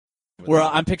Where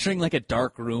I'm picturing like a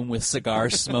dark room with cigar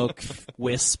smoke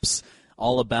wisps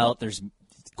all about. There's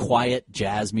quiet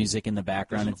jazz music in the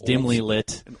background. It's dimly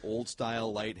lit. An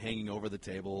old-style light hanging over the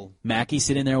table. Mackie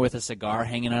sitting there with a cigar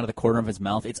hanging out of the corner of his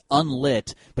mouth. It's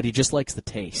unlit, but he just likes the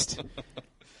taste.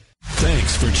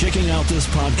 Thanks for checking out this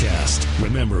podcast.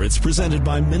 Remember, it's presented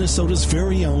by Minnesota's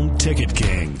very own Ticket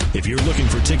King. If you're looking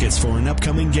for tickets for an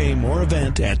upcoming game or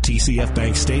event at TCF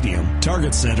Bank Stadium,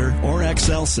 Target Center, or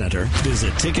XL Center,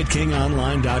 visit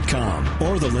TicketKingOnline.com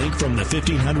or the link from the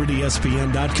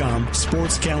 1500ESPN.com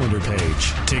sports calendar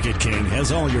page. Ticket King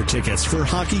has all your tickets for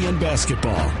hockey and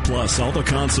basketball, plus all the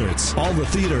concerts, all the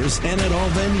theaters, and at all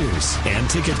venues. And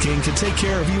Ticket King can take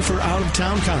care of you for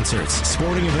out-of-town concerts,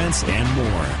 sporting events, and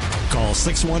more. Call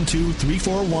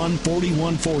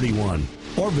 612-341-4141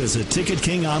 or visit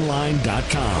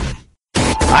TicketKingOnline.com.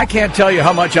 I can't tell you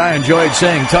how much I enjoyed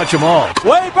saying touch 'em all.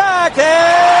 Way back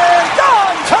and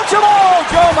gone! Touch 'em all,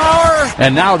 Joe Mauer!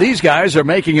 And now these guys are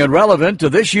making it relevant to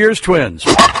this year's Twins.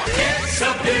 It's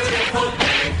a beautiful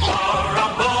day for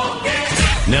a ball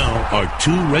game. Now, our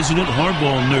two resident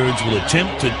hardball nerds will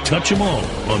attempt to touch 'em all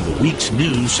on the week's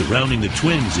news surrounding the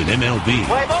Twins in MLB.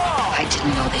 I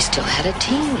didn't know they still had a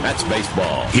team. That's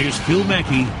baseball. Here's Phil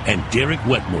Mackey and Derek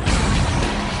Wetmore.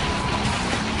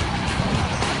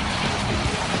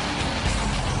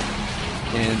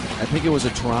 And I think it was a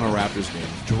Toronto Raptors game.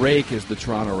 Drake is the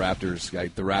Toronto Raptors guy,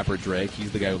 the rapper Drake.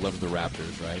 He's the guy who loves the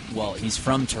Raptors, right? Well, he's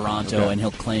from Toronto, and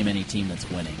he'll claim any team that's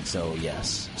winning, so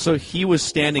yes. So he was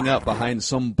standing up behind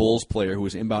some Bulls player who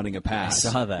was inbounding a pass.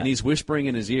 I saw that. And he's whispering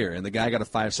in his ear, and the guy got a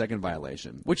 5-second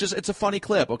violation. It's a funny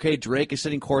clip. Okay, Drake is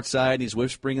sitting courtside, and he's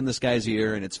whispering in this guy's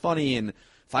ear, and it's funny, and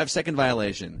 5-second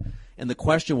violation. And the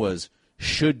question was,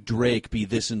 should Drake be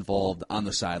this involved on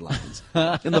the sidelines?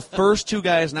 And the first two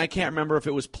guys, and I can't remember if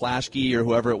it was Plaschke or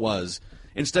whoever it was,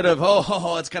 instead of,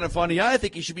 it's kind of funny, I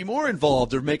think he should be more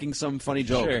involved or making some funny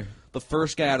joke, Sure. The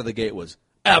first guy out of the gate was,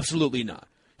 absolutely not.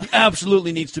 He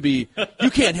absolutely needs to be, you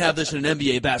can't have this in an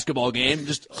NBA basketball game.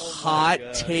 Just hot,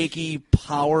 takey,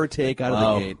 power take out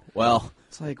of the gate. Well,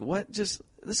 It's like, what? This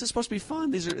is supposed to be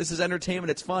fun. This is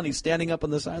entertainment. It's fun. He's standing up on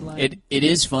the sideline. it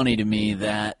is funny to me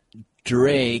that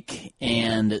Drake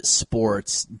and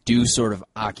sports do sort of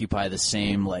occupy the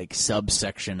same like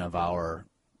subsection of our,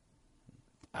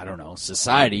 I don't know,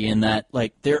 society, in that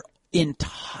like they're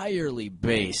entirely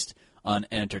based on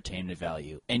entertainment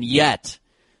value. And yet,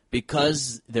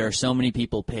 because there are so many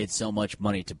people paid so much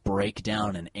money to break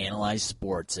down and analyze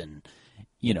sports and,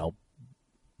 you know,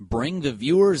 bring the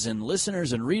viewers and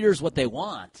listeners and readers what they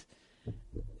want,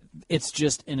 it's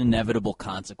just an inevitable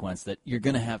consequence that you're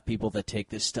going to have people that take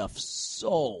this stuff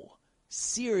so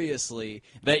seriously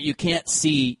that you can't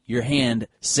see your hand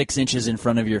 6 inches in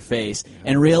front of your face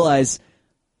and realize,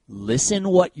 listen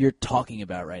what you're talking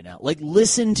about right now. Like,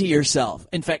 listen to yourself.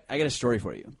 In fact, I got a story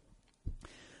for you.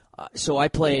 So I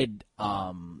played,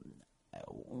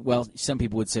 well, some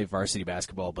people would say varsity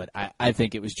basketball, but I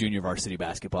think it was junior varsity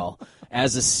basketball.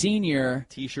 As a senior,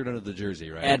 T-shirt under the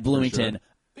jersey, right? at Bloomington,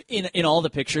 in all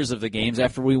the pictures of the games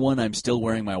after we won, I'm still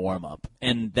wearing my warm-up.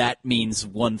 And that means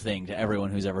one thing to everyone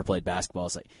who's ever played basketball.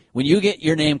 It's like, when you get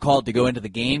your name called to go into the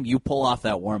game, you pull off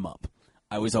that warm-up.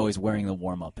 I was always wearing the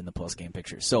warm-up in the post-game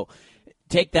pictures. So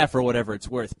take that for whatever it's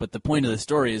worth. But the point of the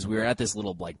story is we were at this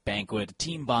little like banquet,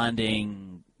 team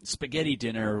bonding, spaghetti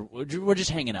dinner. We're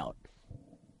just hanging out.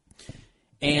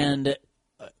 And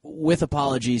with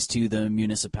apologies to the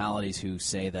municipalities who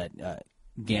say that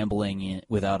gambling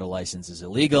without a license is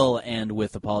illegal, and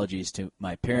with apologies to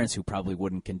my parents who probably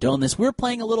wouldn't condone this, we're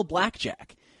playing a little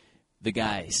blackjack, the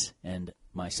guys and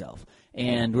myself.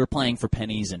 And we're playing for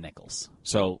pennies and nickels.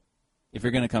 So if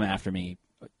you're going to come after me,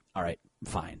 all right,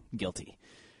 fine, guilty.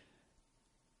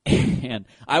 And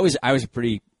I was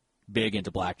pretty big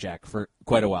into blackjack for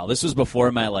quite a while. This was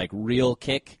before my like real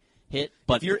kick hit.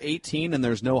 But if you're 18 and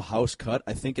there's no house cut,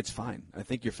 I think it's fine. I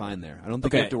think you're fine there. I don't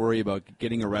think you have to worry about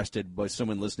getting arrested by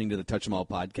someone listening to the Touch 'Em All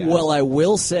podcast. Well, I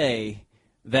will say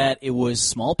that it was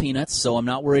small peanuts, so I'm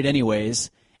not worried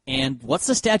anyways. And what's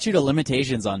the statute of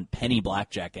limitations on penny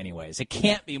blackjack anyways? It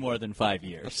can't be more than 5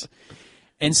 years.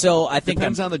 And so I think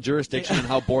depends on the jurisdiction and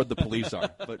how bored the police are.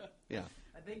 But yeah,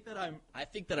 I think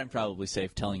that I'm probably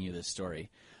safe telling you this story.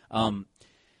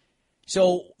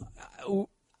 So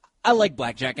I like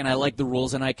blackjack and I like the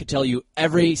rules, and I could tell you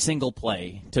every single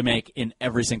play to make in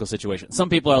every single situation. Some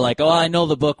people are like, "Oh, I know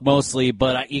the book mostly,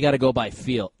 but you got to go by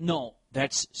feel." No,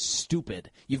 that's stupid.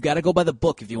 You've got to go by the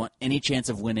book if you want any chance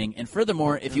of winning. And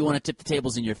furthermore, if you want to tip the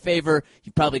tables in your favor,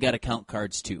 you probably got to count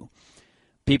cards too.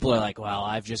 People are like, "Well,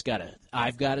 I've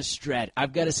got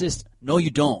a system." No,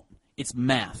 you don't. It's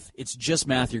math. It's just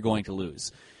math. You're going to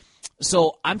lose.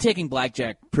 So I'm taking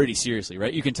blackjack pretty seriously,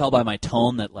 right? You can tell by my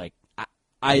tone that, like,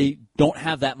 I don't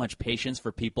have that much patience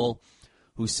for people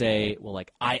who say, well,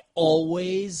 like, I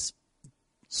always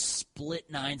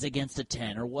split 9s against a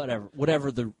 10 or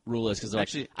whatever the rule is, because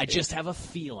Actually, I just have a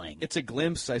feeling. It's a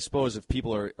glimpse, I suppose, if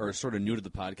people are sort of new to the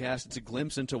podcast, it's a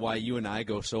glimpse into why you and I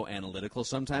go so analytical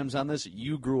sometimes on this.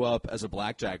 You grew up as a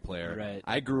blackjack player. Right.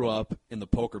 I grew up in the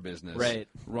poker business. Right.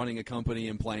 Running a company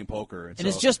and playing poker. And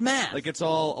it's just math. Like, it's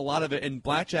all, a lot of it, and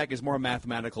blackjack is more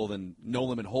mathematical than no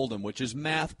limit hold'em, which is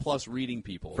math plus reading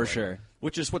people. For sure.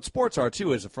 Which is what sports are,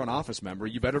 too, as a front office member.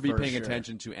 You better be For paying sure.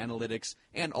 attention to analytics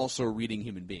and also reading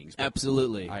human beings. But,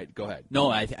 Absolutely. all right, go ahead.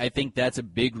 No, I think that's a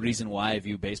big reason why I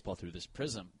view baseball through this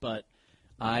prism. But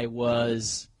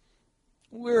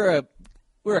we're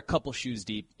a couple shoes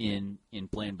deep in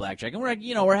playing blackjack, and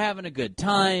we're having a good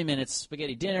time, and it's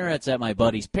spaghetti dinner. It's at my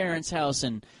buddy's parents' house,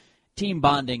 and team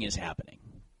bonding is happening.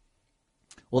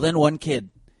 Well, then one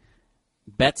kid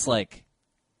bets, like,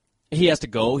 he has to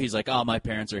go. He's like, oh, my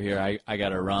parents are here. I got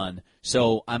to run.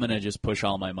 So I'm going to just push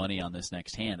all my money on this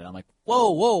next hand. And I'm like,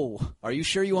 whoa, are you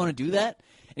sure you want to do that?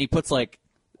 And he puts like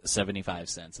 75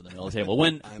 cents in the middle of the table.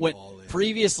 When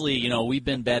previously, we've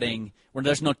been betting where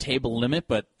there's no table limit,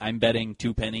 but I'm betting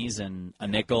 2 pennies and a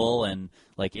nickel. And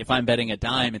like if I'm betting a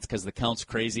dime, it's because the count's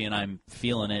crazy and I'm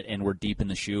feeling it and we're deep in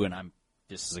the shoe and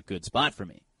this is a good spot for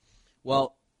me.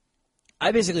 Well,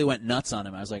 I basically went nuts on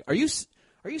him. I was like, Are you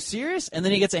serious? And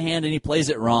then he gets a hand and he plays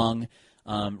it wrong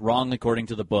according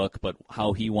to the book, but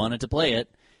how he wanted to play it.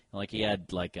 Like he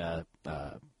had like a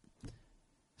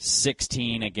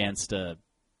 16 against a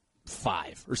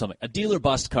 5 or something, a dealer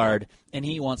bust card, and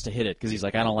he wants to hit it because he's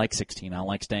like, I don't like 16. I don't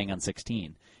like staying on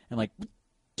 16. I'm like,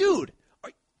 dude,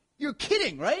 you're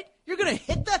kidding, right? You're going to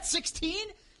hit that 16?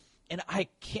 And I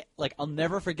can't, like, I'll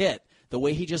never forget the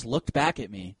way he just looked back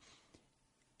at me.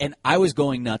 And I was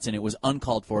going nuts, and it was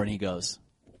uncalled for, and he goes,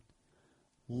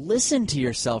 listen to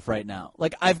yourself right now.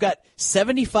 Like, I've got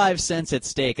 75 cents at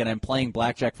stake, and I'm playing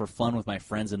blackjack for fun with my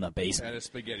friends in the basement. At a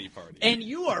spaghetti party. And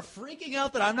you are freaking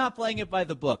out that I'm not playing it by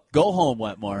the book. Go home,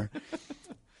 Wetmore.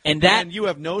 And you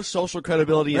have no social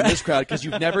credibility in this crowd because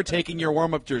you've never taken your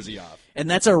warm-up jersey off. And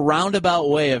that's a roundabout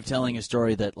way of telling a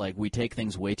story that, like, we take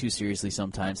things way too seriously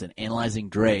sometimes, and analyzing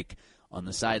Drake on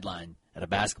the sideline at a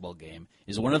basketball game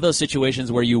is one of those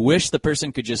situations where you wish the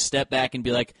person could just step back and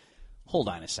be like, hold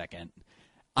on a second.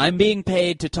 I'm being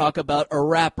paid to talk about a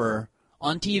rapper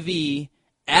on TV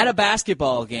at a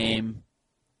basketball game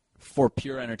for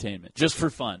pure entertainment, just for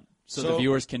fun, so the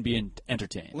viewers can be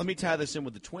entertained. Let me tie this in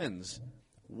with the Twins.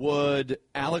 Would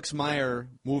Alex Meyer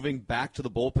moving back to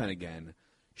the bullpen again,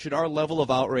 should our level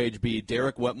of outrage be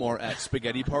Derek Wetmore at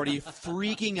Spaghetti Party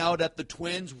freaking out at the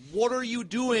Twins? What are you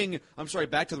doing? I'm sorry,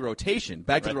 back to the rotation.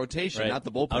 Back to the rotation, not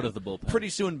the bullpen. Out of the bullpen. Pretty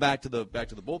soon back to the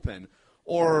bullpen.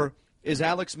 Or is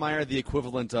Alex Meyer the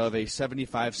equivalent of a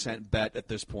 75-cent bet at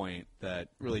this point that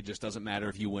really just doesn't matter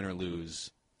if you win or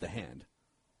lose the hand?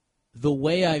 The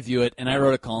way I view it, and I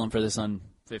wrote a column for this on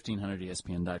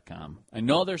 1500ESPN.com. I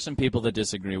know there's some people that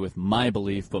disagree with my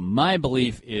belief, but my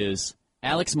belief is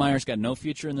Alex Meyer's got no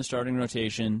future in the starting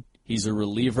rotation. He's a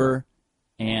reliever,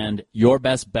 and your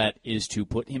best bet is to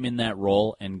put him in that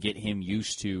role and get him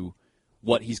used to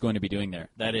what he's going to be doing there.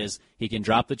 That is, he can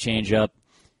drop the changeup.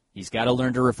 He's got to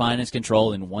learn to refine his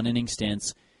control in one-inning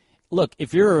stints. Look,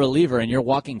 if you're a reliever and you're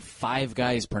walking 5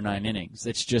 guys per 9 innings,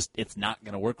 it's not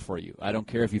going to work for you. I don't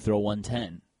care if you throw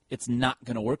 110. It's not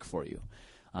going to work for you.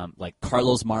 Like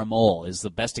Carlos Marmol is the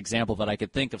best example that I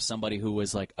could think of, somebody who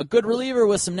was like a good reliever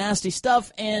with some nasty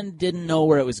stuff and didn't know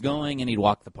where it was going, and he'd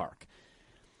walk the park.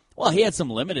 Well, he had some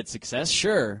limited success,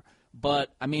 sure,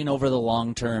 but, I mean, over the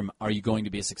long term, are you going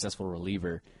to be a successful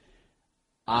reliever?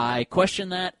 I question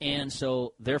that, and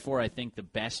so, therefore, I think the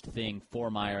best thing for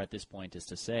Meyer at this point is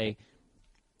to say,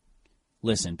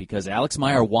 listen, because Alex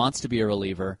Meyer wants to be a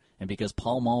reliever, and because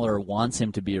Paul Muller wants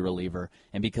him to be a reliever,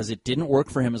 and because it didn't work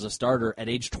for him as a starter at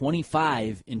age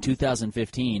 25 in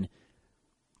 2015,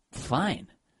 fine.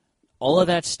 All of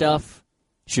that stuff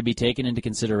should be taken into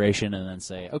consideration and then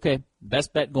say, okay,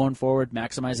 best bet going forward,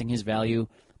 maximizing his value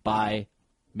by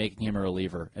making him a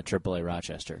reliever at AAA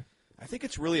Rochester. I think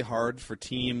it's really hard for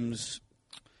teams.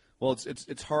 Well,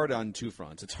 it's hard on two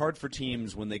fronts. It's hard for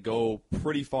teams when they go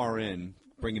pretty far in,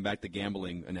 bringing back the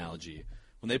gambling analogy,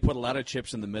 when they put a lot of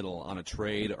chips in the middle on a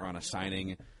trade or on a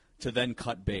signing to then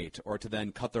cut bait or to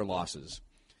then cut their losses.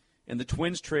 And the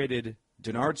Twins traded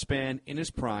Denard Span in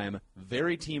his prime,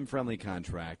 very team-friendly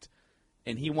contract,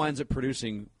 and he winds up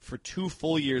producing for 2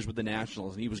 full years with the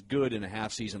Nationals, and he was good in a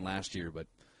half season last year, but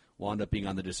wound up being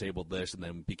on the disabled list and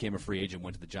then became a free agent,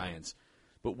 went to the Giants.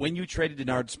 But when you traded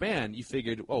Denard Span, you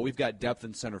figured, oh, we've got depth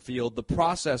in center field.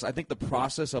 I think the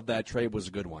process of that trade was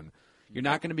a good one. You're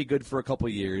not going to be good for a couple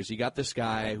of years. You got this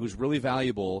guy who's really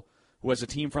valuable, who has a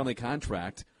team-friendly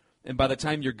contract, and by the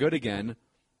time you're good again,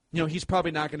 he's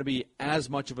probably not going to be as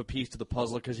much of a piece to the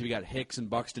puzzle because you got Hicks and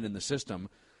Buxton in the system.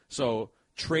 So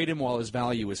trade him while his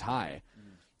value is high.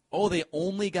 Oh, they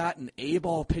only got an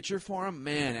A-ball pitcher for him?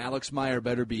 Man, Alex Meyer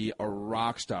better be a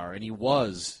rock star. And he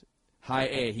was high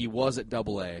A. He was at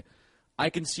double A. I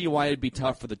can see why it'd be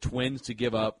tough for the Twins to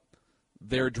give up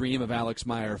their dream of Alex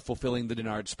Meyer fulfilling the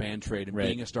Denard Span trade and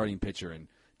being a starting pitcher. And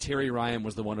Terry Ryan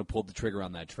was the one who pulled the trigger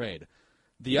on that trade.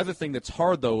 The other thing that's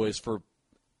hard, though, is for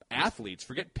athletes,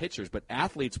 forget pitchers, but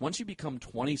athletes, once you become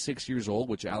 26 years old,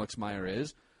 which Alex Meyer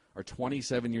is, or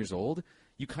 27 years old,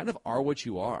 you kind of are what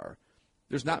you are.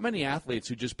 There's not many athletes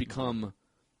who just become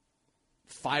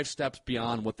 5 steps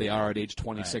beyond what they are at age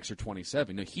 26 or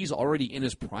 27. Now, he's already in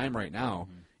his prime right now,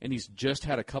 and he's just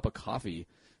had a cup of coffee,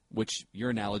 which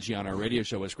your analogy on our radio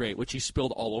show was great, which he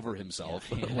spilled all over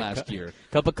himself last year.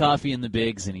 Cup of coffee in the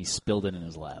bigs, and he spilled it in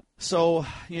his lap. So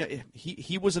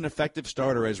he was an effective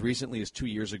starter as recently as 2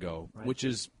 years ago, which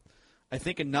is, I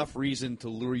think, enough reason to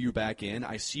lure you back in.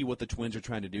 I see what the Twins are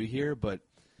trying to do here, but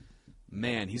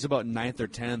man, he's about 9th or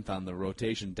 10th on the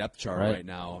rotation depth chart right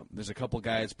now. There's a couple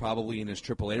guys probably in his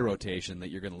AAA rotation that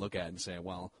you're going to look at and say,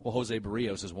 well, Jose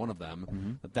Barrios is one of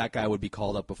them. That guy would be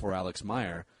called up before Alex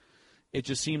Meyer. It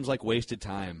just seems like wasted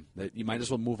time. That you might as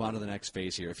well move on to the next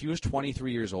phase here. If he was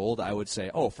 23 years old, I would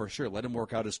say, oh, for sure, let him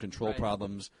work out his control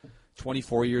problems.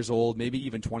 24 years old, maybe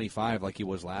even 25 like he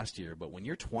was last year. But when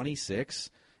you're 26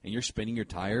 and you're spinning your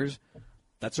tires,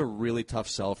 that's a really tough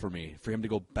sell for me, for him to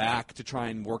go back to try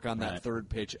and work on that third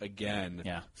pitch again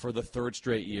for the third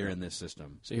straight year in this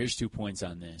system. So here's 2 points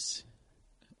on this.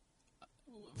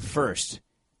 First,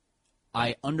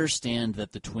 I understand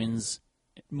that the Twins,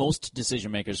 most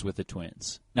decision makers with the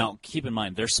Twins, now keep in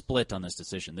mind, they're split on this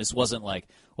decision. This wasn't like,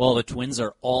 well, the Twins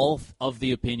are all of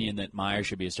the opinion that Meyer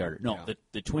should be a starter. No,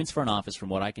 the Twins front office, from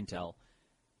what I can tell,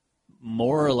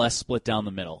 more or less split down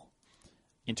the middle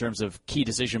in terms of key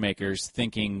decision makers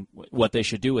thinking what they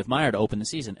should do with Meyer to open the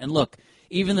season. And look,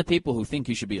 even the people who think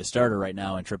he should be a starter right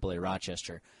now in AAA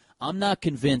Rochester, I'm not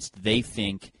convinced they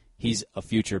think he's a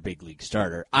future big league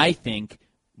starter. I think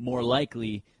more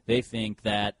likely they think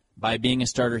that by being a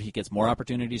starter, he gets more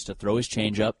opportunities to throw his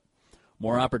changeup,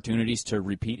 more opportunities to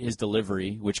repeat his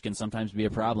delivery, which can sometimes be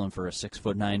a problem for a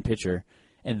 6'9" pitcher,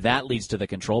 and that leads to the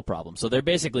control problem. So they're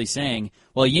basically saying,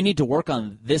 well, you need to work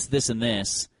on this, this, and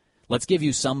this. Let's give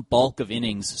you some bulk of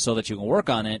innings so that you can work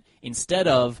on it, instead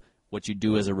of what you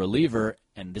do as a reliever,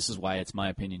 and this is why it's my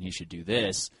opinion he should do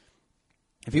this.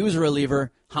 If he was a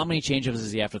reliever, how many changeups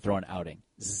does he have to throw an outing?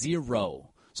 0.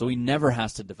 So he never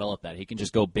has to develop that. He can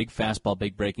just go big fastball,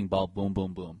 big breaking ball, boom,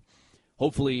 boom, boom.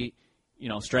 Hopefully,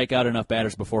 strike out enough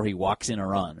batters before he walks in a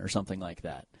run or something like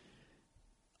that.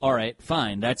 All right,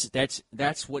 fine.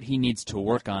 That's what he needs to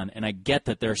work on, and I get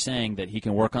that they're saying that he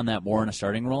can work on that more in a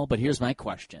starting role, but here's my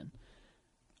question.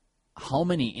 How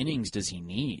many innings does he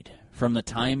need from the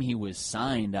time he was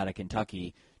signed out of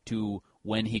Kentucky to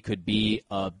when he could be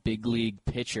a big league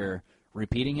pitcher,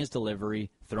 repeating his delivery,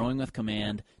 throwing with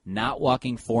command, not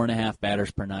walking 4.5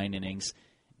 batters per 9 innings,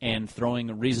 and throwing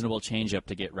a reasonable changeup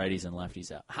to get righties and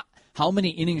lefties out? How many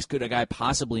innings could a guy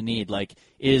possibly need? Like,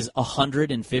 is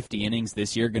 150 innings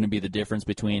this year going to be the difference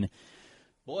between,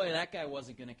 boy, that guy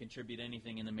wasn't going to contribute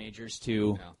anything in the majors,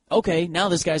 to, okay, now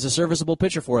this guy's a serviceable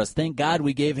pitcher for us. Thank God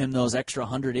we gave him those extra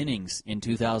 100 innings in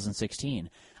 2016.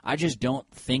 I just don't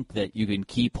think that you can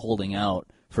keep holding out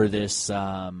for this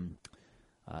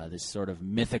this sort of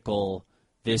mythical,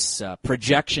 this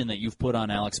projection that you've put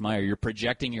on Alex Meyer. You're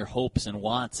projecting your hopes and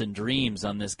wants and dreams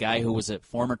on this guy who was a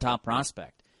former top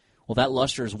prospect. Well, that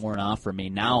luster is worn off for me.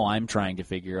 Now I'm trying to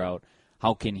figure out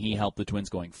how can he help the Twins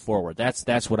going forward.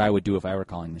 That's what I would do if I were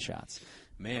calling the shots.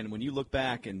 Man, when you look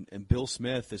back, and Bill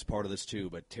Smith is part of this too,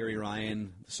 but Terry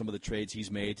Ryan, some of the trades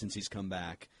he's made since he's come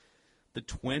back, the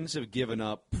Twins have given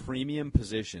up premium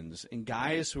positions and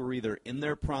guys who are either in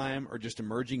their prime or just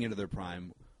emerging into their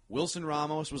prime. Wilson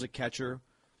Ramos was a catcher.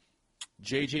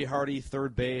 J.J. Hardy,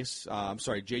 third base.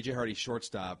 J.J. Hardy,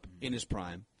 shortstop, in his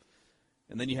prime.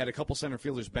 And then you had a couple center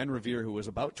fielders, Ben Revere, who was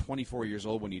about 24 years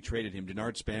old when you traded him.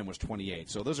 Denard Span was 28.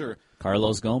 So those are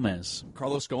Carlos Gomez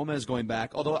going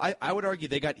back. Although I would argue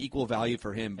they got equal value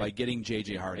for him by getting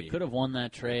J.J. Hardy. They could have won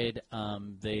that trade.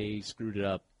 They screwed it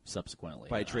up subsequently.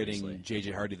 By trading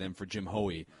J.J. Hardy then for Jim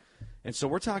Hoey. And so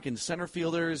we're talking center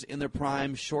fielders in their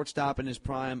prime, shortstop in his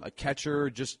prime, a catcher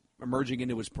just emerging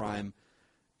into his prime.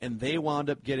 And they wound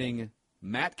up getting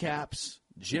Matt Capps,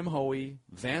 Jim Hoey,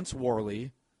 Vance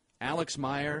Worley, Alex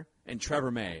Meyer, and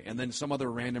Trevor May, and then some other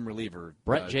random reliever.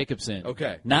 Brett Jacobson.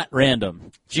 Okay. Not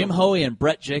random. Jim Hoey and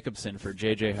Brett Jacobson for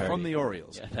J.J. Hardy. From the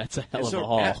Orioles. Yeah, that's a hell of so a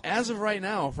haul. As of right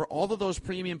now, for all of those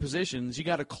premium positions, you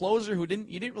got a closer who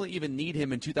you didn't really even need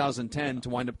him in 2010 to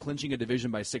wind up clinching a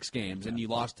division by 6 games, and you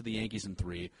lost to the Yankees in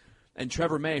 3. And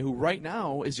Trevor May, who right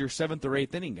now is your 7th or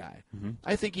 8th inning guy. Mm-hmm.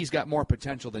 I think he's got more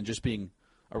potential than just being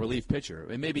a relief pitcher.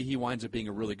 And maybe he winds up being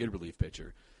a really good relief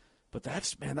pitcher. But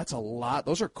that's a lot.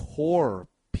 Those are core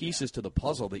pieces to the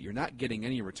puzzle that you're not getting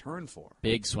any return for.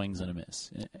 Big swings and a miss.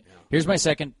 Yeah. Here's my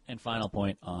second and final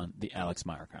point on the Alex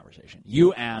Meyer conversation.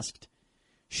 You asked,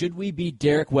 should we be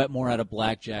Derek Wetmore at a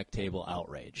blackjack table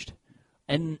outraged?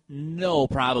 And no,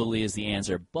 probably is the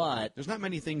answer, but there's not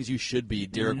many things you should be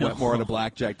Derek Wetmore at a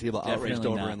blackjack table outraged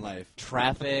over in life.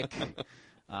 Traffic,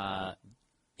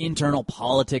 internal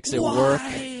politics at work.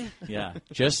 Yeah,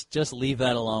 just leave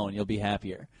that alone. You'll be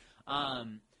happier.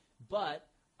 But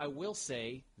I will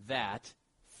say that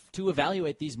to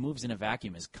evaluate these moves in a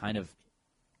vacuum is kind of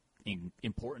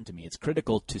important to me. It's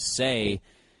critical to say,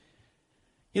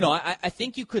 I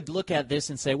think you could look at this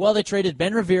and say, well, they traded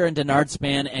Ben Revere and Denard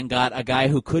Span and got a guy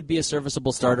who could be a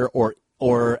serviceable starter or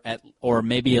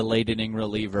maybe a late inning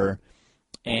reliever,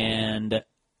 and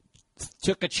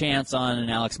took a chance on an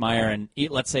Alex Meyer. And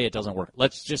let's say it doesn't work.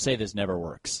 Let's just say this never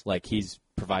works. Like he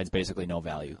provides basically no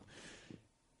value.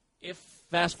 If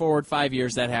fast forward 5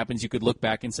 years, that happens, you could look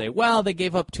back and say, well, they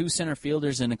gave up 2 center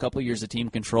fielders and a couple years of team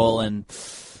control, and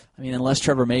unless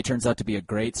Trevor May turns out to be a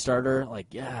great starter,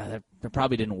 that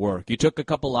probably didn't work. You took a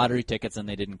couple lottery tickets and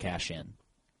they didn't cash in.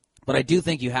 But I do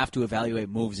think you have to evaluate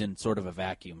moves in sort of a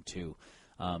vacuum too.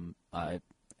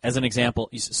 As an example,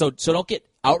 so don't get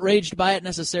outraged by it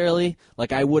necessarily,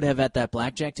 like I would have at that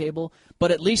blackjack table,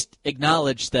 but at least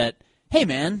acknowledge that, hey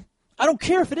man, I don't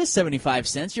care if it is 75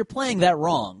 cents. You're playing that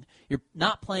wrong. You're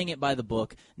not playing it by the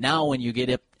book. Now when you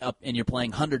get up and you're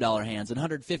playing $100 hands and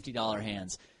 $150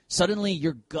 hands, suddenly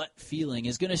your gut feeling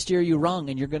is going to steer you wrong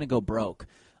and you're going to go broke.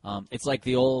 It's like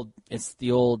the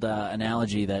old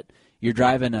analogy that you're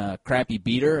driving a crappy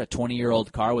beater, a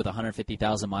 20-year-old car with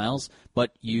 150,000 miles,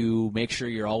 but you make sure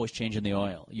you're always changing the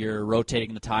oil. You're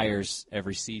rotating the tires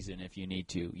every season if you need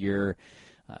to. You're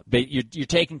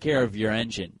taking care of your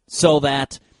engine so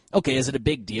that, okay, is it a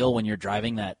big deal when you're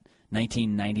driving that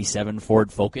 1997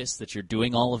 Ford Focus that you're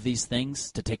doing all of these things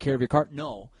to take care of your car?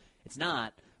 No, it's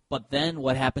not. But then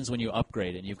what happens when you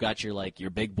upgrade and you've got your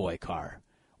big boy car?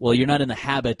 Well, you're not in the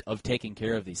habit of taking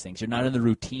care of these things. You're not in the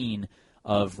routine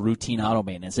of routine auto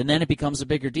maintenance, and then it becomes a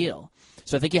bigger deal.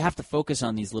 So I think you have to focus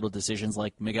on these little decisions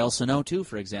like Miguel Sano, too,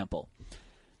 for example.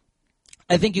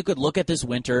 I think you could look at this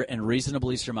winter and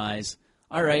reasonably surmise,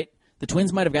 all right, the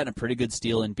Twins might have gotten a pretty good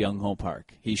steal in Byung-ho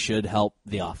Park. He should help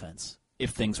the offense if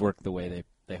things work the way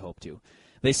they hope to.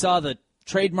 They saw the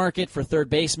trade market for third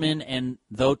baseman, and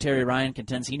though Terry Ryan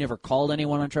contends he never called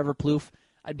anyone on Trevor Plouffe,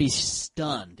 I'd be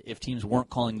stunned if teams weren't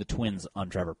calling the Twins on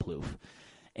Trevor Plouffe.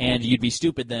 And you'd be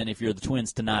stupid then if you're the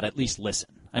Twins to not at least listen.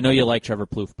 I know you like Trevor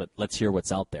Plouffe, but let's hear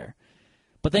what's out there.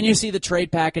 But then you see the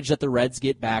trade package that the Reds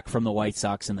get back from the White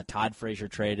Sox in the Todd Frazier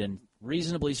trade and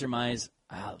reasonably surmise,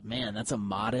 oh, man, that's a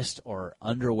modest or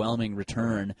underwhelming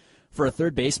return for a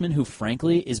third baseman who,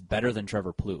 frankly, is better than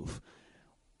Trevor Plouffe.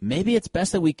 Maybe it's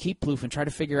best that we keep Plouffe and try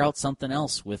to figure out something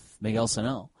else with Miguel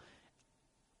Sano.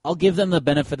 I'll give them the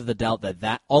benefit of the doubt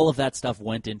that all of that stuff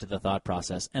went into the thought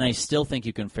process, and I still think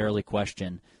you can fairly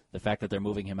question the fact that they're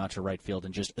moving him out to right field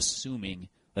and just assuming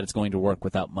that it's going to work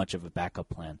without much of a backup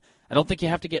plan. I don't think you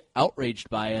have to get outraged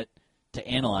by it to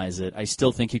analyze it. I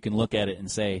still think you can look at it and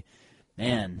say,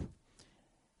 man,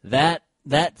 that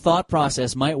thought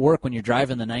process might work when you're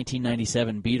driving the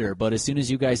 1997 beater, but as soon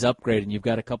as you guys upgrade and you've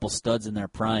got a couple studs in their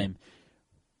prime,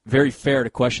 very fair to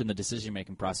question the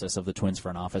decision-making process of the Twins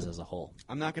front office as a whole.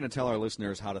 I'm not going to tell our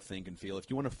listeners how to think and feel. If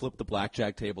you want to flip the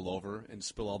blackjack table over and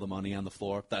spill all the money on the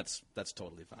floor, that's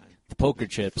totally fine. The poker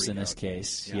chips in this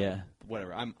case, yeah.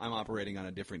 Whatever. I'm operating on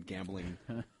a different gambling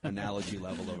analogy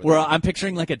level over there. there. I'm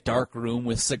picturing like a dark room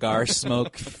with cigar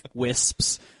smoke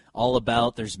wisps all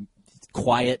about. There's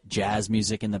quiet jazz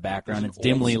music in the background. It's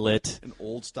dimly lit. An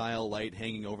old-style light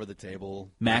hanging over the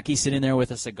table. Mackie sitting there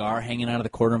with a cigar hanging out of the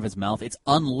corner of his mouth. It's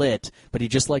unlit, but he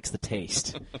just likes the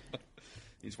taste.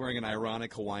 He's wearing an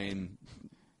ironic Hawaiian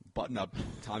button-up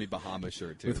Tommy Bahama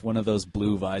shirt, too. With one of those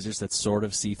blue visors that's sort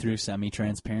of see-through,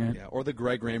 semi-transparent. Yeah, or the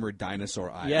Greg Raymer dinosaur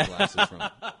eye glasses from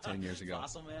 10 years ago.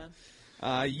 Awesome,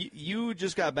 man. You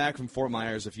just got back from Fort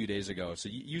Myers a few days ago, so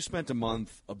you spent a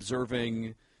month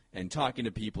observing and talking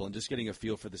to people and just getting a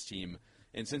feel for this team.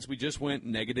 And since we just went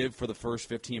negative for the first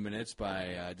 15 minutes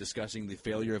by discussing the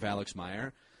failure of Alex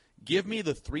Meyer, Give me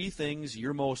the 3 things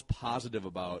you're most positive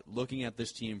about looking at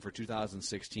this team for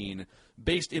 2016,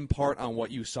 based in part on what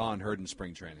you saw and heard in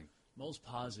spring training. Most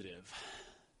positive.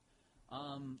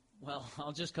 Well,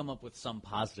 I'll just come up with some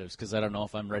positives because I don't know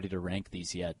if I'm ready to rank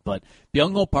these yet. But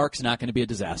Byung-Ho Park's not going to be a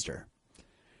disaster.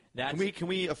 Can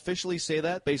we officially say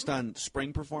that based on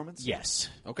spring performance? Yes.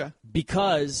 Okay.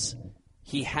 Because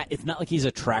it's not like he's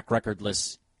a track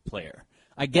recordless player.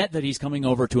 I get that he's coming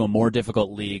over to a more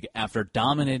difficult league after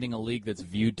dominating a league that's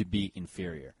viewed to be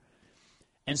inferior.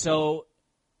 And so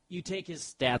you take his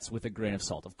stats with a grain of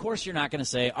salt. Of course, you're not going to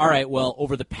say, all right, well,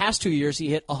 over the past 2 years, he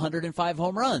hit 105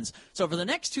 home runs. So for the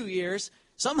next 2 years,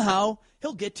 somehow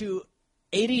he'll get to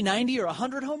 80, 90, or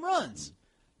 100 home runs.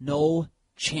 No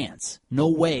chance. No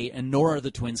way, and nor are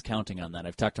the Twins counting on that.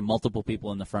 I've talked to multiple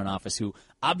people in the front office who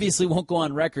obviously won't go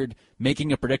on record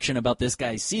making a prediction about this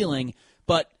guy's ceiling,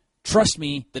 but trust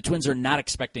me, the Twins are not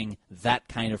expecting that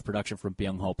kind of production from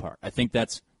Byung-Ho Park. I think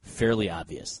that's fairly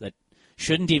obvious. That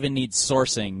shouldn't even need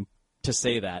sourcing to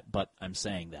say that, but I'm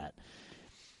saying that.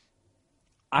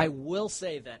 I will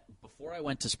say that before I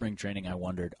went to spring training, I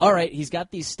wondered, all right, he's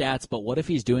got these stats, but what if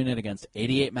he's doing it against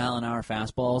 88-mile-an-hour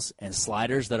fastballs and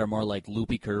sliders that are more like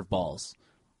loopy curveballs?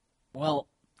 Well,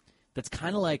 that's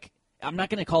kind of like, I'm not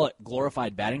going to call it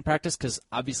glorified batting practice because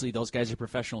obviously those guys are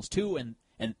professionals too, and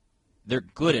they're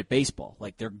good at baseball.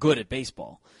 Like, they're good at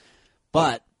baseball.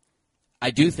 But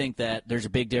I do think that there's a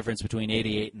big difference between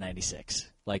 88 and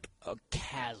 96. Like, a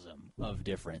chasm of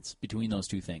difference between those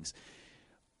two things.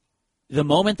 The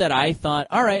moment that I thought,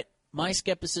 all right, my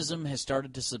skepticism has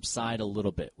started to subside a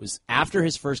little bit was after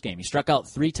his first game. He struck out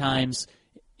 3 times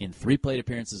in 3 plate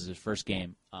appearances his first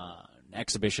game, an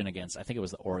exhibition against, I think it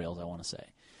was the Orioles, I want to say.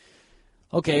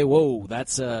 Okay, whoa,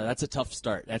 that's a tough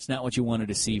start. That's not what you wanted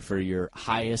to see for your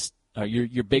highest,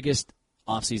 your biggest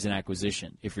offseason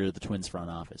acquisition if you're the Twins front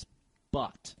office.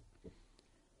 But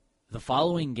the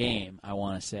following game, I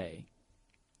want to say,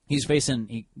 he's facing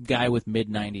a guy with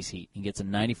mid-90s heat. He gets a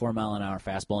 94-mile-an-hour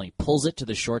fastball, and he pulls it to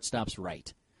the shortstop's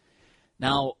right.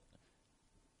 Now,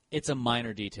 it's a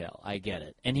minor detail. I get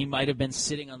it. And he might have been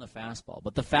sitting on the fastball.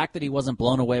 But the fact that he wasn't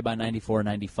blown away by 94 or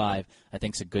 95, I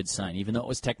think is a good sign. Even though it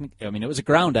was it was a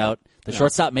ground out. The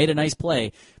shortstop made a nice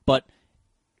play. But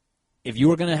if you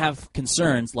were going to have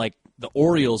concerns like the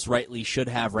Orioles rightly should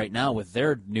have right now with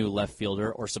their new left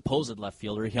fielder or supposed left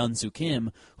fielder, Hyun-Soo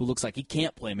Kim, who looks like he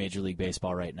can't play Major League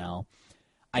Baseball right now,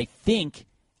 I think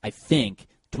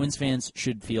Twins fans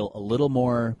should feel a little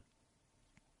more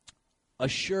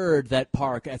assured that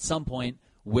Park at some point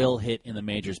will hit in the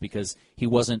majors because he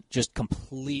wasn't just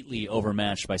completely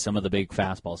overmatched by some of the big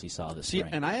fastballs he saw this spring.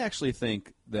 And I actually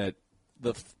think that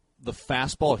the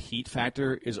fastball heat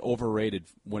factor is overrated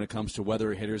when it comes to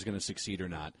whether a hitter is going to succeed or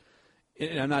not.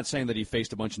 And I'm not saying that he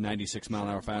faced a bunch of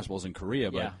 96-mile-an-hour fastballs in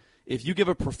Korea, but if you give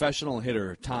a professional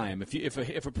hitter time,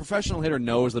 if a professional hitter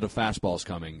knows that a fastball is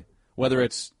coming, whether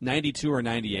it's 92 or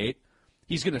 98,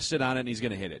 he's going to sit on it and he's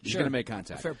going to hit it. He's going to make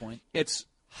contact. Fair point. It's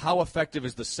how effective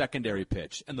is the secondary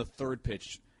pitch and the third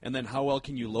pitch, and then how well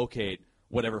can you locate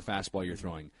whatever fastball you're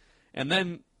throwing. And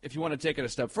then if you want to take it a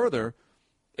step further,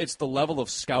 it's the level of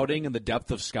scouting and the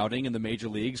depth of scouting in the major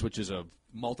leagues, which is a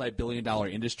multi-billion-dollar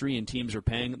industry, and teams are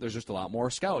paying. There's just a lot more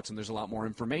scouts, and there's a lot more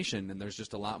information, and there's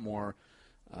just a lot more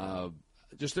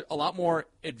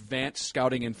advanced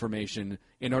scouting information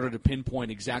in order to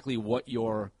pinpoint exactly what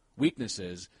your weakness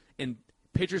is. And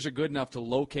pitchers are good enough to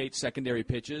locate secondary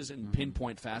pitches and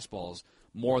pinpoint fastballs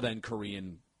more than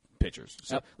Korean pitchers.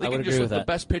 So, I would agree with that. The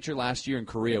best pitcher last year in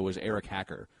Korea was Eric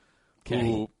Hacker,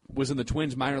 who was in the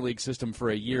Twins minor league system for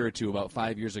a year or two about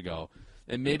 5 years ago.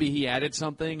 And maybe he added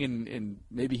something, and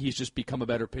maybe he's just become a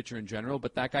better pitcher in general,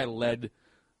 but that guy led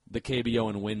the KBO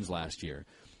in wins last year.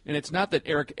 And it's not that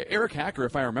Eric Hacker,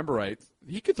 if I remember right,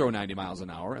 he could throw 90 miles an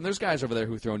hour, and there's guys over there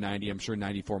who throw 90, I'm sure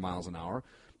 94 miles an hour,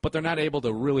 but they're not able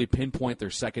to really pinpoint their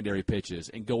secondary pitches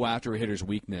and go after a hitter's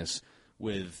weakness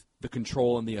with the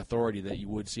control and the authority that you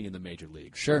would see in the major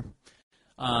leagues. Sure.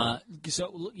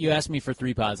 So you asked me for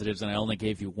 3 positives, and I only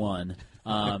gave you 1.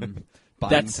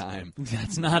 That's time.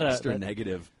 That's not a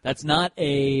negative. That's not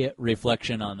a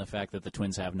reflection on the fact that the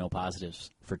Twins have no positives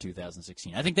for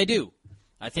 2016. I think they do.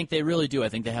 I think they really do. I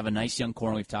think they have a nice young core,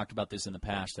 and we've talked about this in the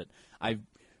past.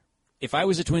 If I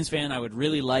was a Twins fan, I would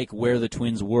really like where the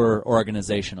Twins were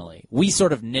organizationally. We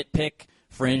sort of nitpick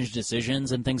fringe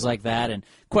decisions and things like that, and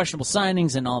questionable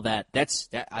signings and all that.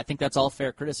 I think that's all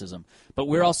fair criticism. But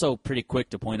we're also pretty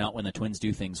quick to point out when the Twins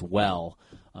do things well,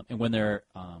 and when they're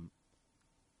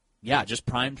just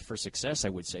primed for success, I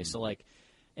would say. So, like,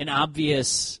 an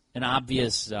obvious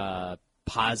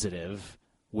positive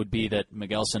would be that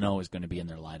Miguel Sano is going to be in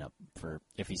their lineup for,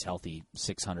 if he's healthy,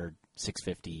 600,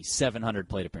 650, 700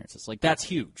 plate appearances. Like, that's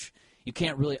huge. You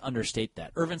can't really understate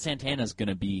that. Irvin Santana is going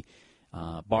to be,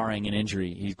 barring an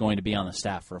injury, he's going to be on the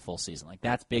staff for a full season. Like,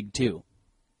 that's big, too.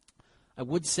 I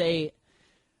would say,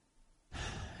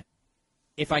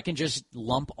 if I can just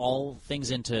lump all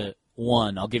things into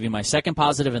one, I'll give you my second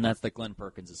positive, and that's that Glenn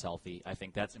Perkins is healthy. I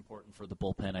think that's important for the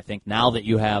bullpen. I think now that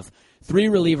you have 3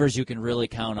 relievers you can really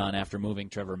count on after moving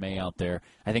Trevor May out there,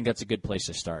 I think that's a good place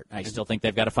to start. I still think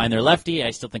they've got to find their lefty.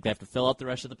 I still think they have to fill out the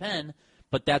rest of the pen,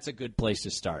 but that's a good place to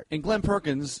start. And Glenn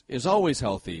Perkins is always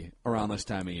healthy around this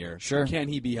time of year. Sure. Can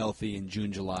he be healthy in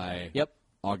June, July? Yep.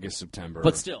 August, September.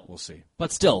 But still, we'll see.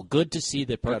 But still, good to see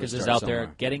that Perkins is out there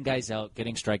somewhere. getting guys out,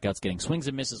 getting strikeouts, getting swings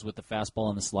and misses with the fastball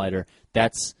and the slider.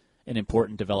 That's an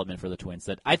important development for the Twins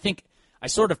that I think I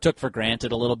sort of took for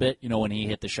granted a little bit, when he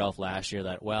hit the shelf last year,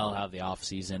 that, well, have the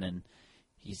offseason and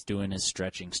he's doing his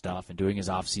stretching stuff and doing his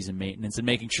offseason maintenance and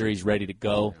making sure he's ready to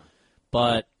go.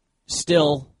 But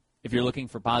still, if you're looking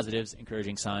for positives,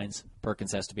 encouraging signs,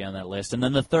 Perkins has to be on that list. And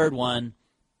then the third one,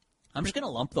 I'm just going to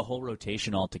lump the whole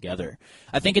rotation all together.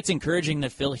 I think it's encouraging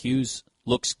that Phil Hughes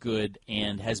looks good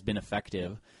and has been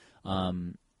effective.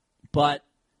 But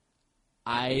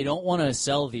I don't want to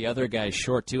sell the other guys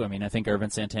short, too. I mean, I think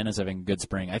Irvin Santana's having a good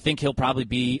spring. I think he'll probably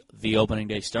be the opening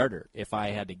day starter. If I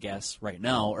had to guess right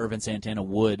now, Irvin Santana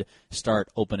would start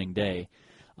opening day.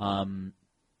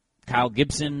 Kyle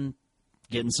Gibson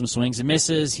getting some swings and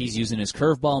misses. He's using his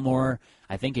curveball more.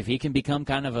 I think if he can become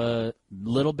kind of a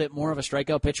little bit more of a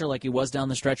strikeout pitcher like he was down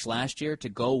the stretch last year to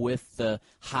go with the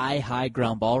high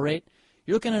ground ball rate,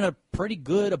 you're looking at a pretty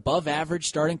good above-average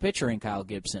starting pitcher in Kyle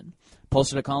Gibson.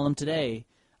 Posted a column today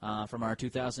from our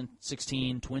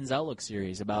 2016 Twins Outlook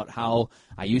series about how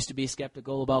I used to be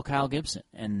skeptical about Kyle Gibson,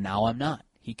 and now I'm not.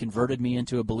 He converted me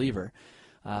into a believer.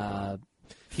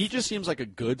 He just seems like a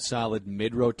good, solid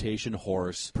mid-rotation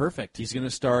horse. Perfect. He's going to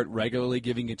start regularly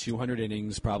giving you 200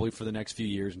 innings probably for the next few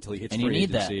years until he hits And free you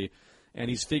need agency. that. And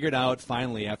he's figured out,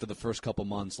 finally, after the first couple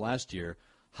months last year,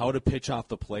 how to pitch off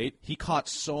the plate. He caught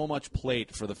so much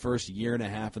plate for the first year and a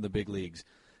half in the big leagues.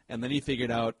 And then he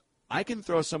figured out, I can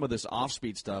throw some of this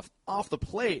off-speed stuff off the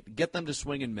plate, get them to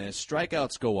swing and miss,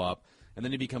 strikeouts go up, and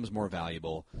then he becomes more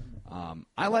valuable.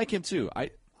 I like him too.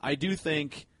 I do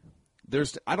think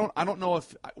there's I don't know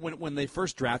if when they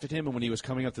first drafted him and when he was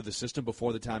coming up through the system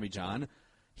before the Tommy John,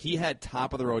 he had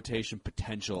top of the rotation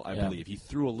potential. I believe he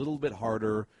threw a little bit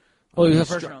harder. Well, he was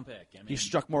a first-round pick. I mean, he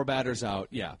struck more batters out.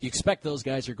 Yeah, you expect those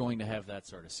guys are going to have that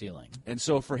sort of ceiling. And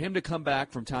so for him to come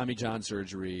back from Tommy John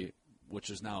surgery, which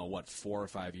is now, 4 or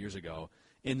 5 years ago,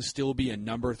 and still be a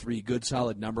number 3, good,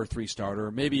 solid number 3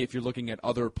 starter. Maybe if you're looking at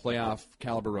other playoff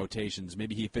caliber rotations,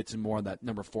 maybe he fits in more on that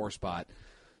number 4 spot.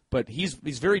 But he's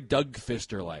very Doug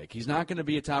Fister-like. He's not going to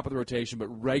be a top of the rotation, but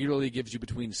regularly gives you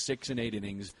between 6 and 8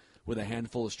 innings with a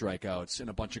handful of strikeouts and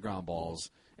a bunch of ground balls.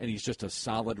 And he's just a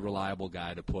solid, reliable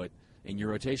guy to put in your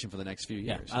rotation for the next few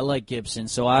years. Yeah, I like Gibson.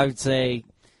 So I would say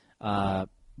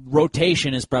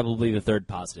rotation is probably the third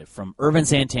positive. From Irvin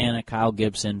Santana, Kyle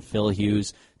Gibson, Phil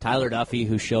Hughes, Tyler Duffy,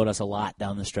 who showed us a lot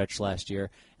down the stretch last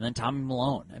year, and then Tommy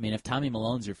Milone. I mean, if Tommy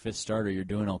Malone's your 5th starter, you're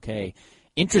doing okay.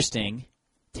 Interesting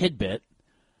tidbit.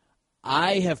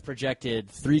 I have projected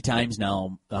 3 times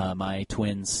now my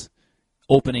Twins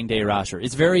opening day roster.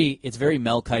 It's very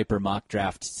Mel Kiper mock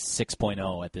draft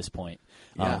 6.0 at this point.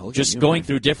 Just going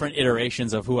through different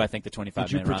iterations of who I think the 25-man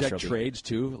roster will be. Did you project trades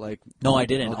too? No, I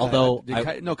didn't. Okay. Although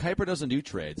Kiper doesn't do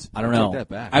trades. I don't know. Take that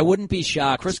back. I wouldn't be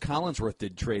shocked. Chris Collinsworth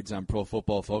did trades on Pro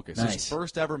Football Focus. Nice. His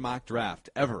first ever mock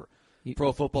draft ever.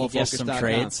 Pro Football Focus. Some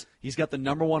trades. He's got the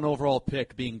number 1 overall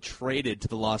pick being traded to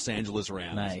the Los Angeles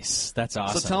Rams. Nice. That's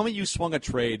awesome. So tell me you swung a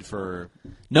trade for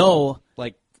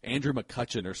like Andrew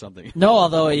McCutcheon or something. No,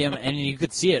 although and you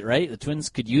could see it, right? The Twins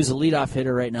could use a leadoff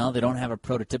hitter right now. They don't have a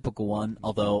prototypical one,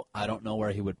 although I don't know where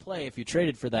he would play if you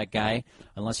traded for that guy,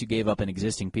 unless you gave up an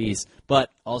existing piece. But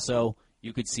also,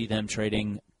 you could see them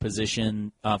trading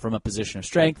position from a position of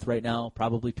strength right now,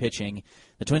 probably pitching.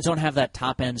 The Twins don't have that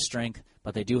top-end strength,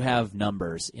 but they do have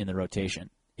numbers in the rotation.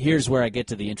 Here's where I get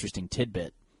to the interesting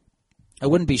tidbit. I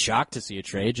wouldn't be shocked to see a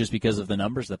trade just because of the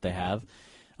numbers that they have.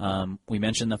 We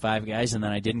mentioned the 5 guys, and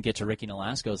then I didn't get to Ricky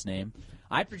Nolasco's name.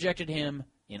 I projected him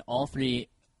in all 3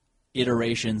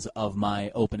 iterations of my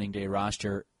opening day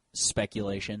roster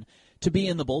speculation to be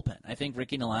in the bullpen. I think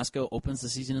Ricky Nolasco opens the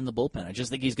season in the bullpen. I just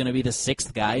think he's going to be the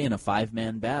 6th guy in a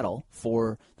 5-man battle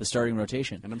for the starting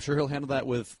rotation. And I'm sure he'll handle that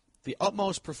with the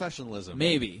utmost professionalism.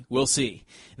 Maybe. We'll see.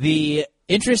 The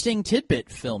interesting tidbit,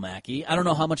 Phil Mackey, I don't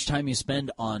know how much time you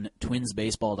spend on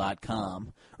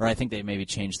twinsbaseball.com, or I think they maybe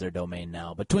changed their domain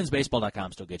now, but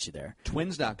twinsbaseball.com still gets you there.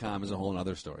 Twins.com is a whole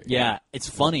other story. Yeah, it's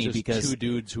funny Just because two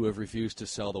dudes who have refused to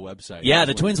sell the website. Yeah,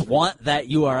 the Twins want that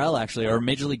URL, actually, or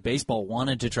Major League Baseball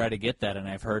wanted to try to get that, and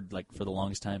I've heard, like, for the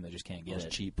longest time, they just can't get Those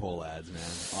it. cheap poll ads, man.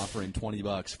 Offering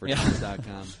 $20 for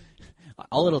Twins.com.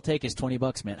 All it'll take is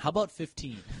 $20, man. How about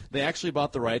 15? They actually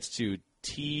bought the rights to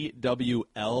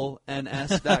TWLNS.com.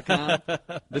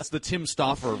 That's the Tim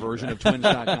Stauffer version of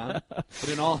Twins.com. But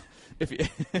in all, if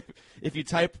you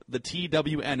type the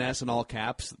TWNS in all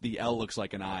caps, the L looks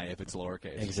like an I if it's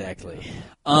lowercase. Exactly.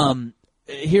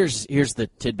 Here's the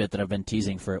tidbit that I've been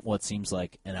teasing for what seems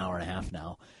like an hour and a half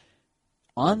now.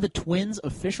 On the Twins'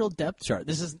 official depth chart,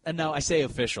 and now I say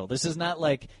official. This is not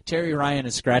like Terry Ryan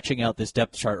is scratching out this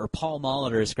depth chart or Paul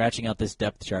Molitor is scratching out this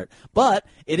depth chart, but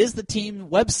it is the team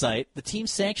website. The team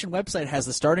sanctioned website has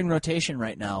the starting rotation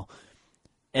right now,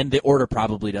 and the order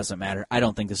probably doesn't matter. I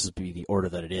don't think this would be the order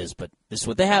that it is, but this is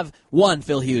what they have: 1,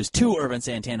 Phil Hughes; 2, Irvin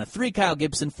Santana; 3, Kyle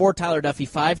Gibson; 4, Tyler Duffy;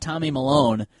 5, Tommy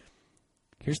Malone.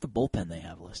 Here's the bullpen they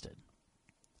have listed: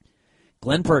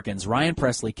 Glenn Perkins, Ryan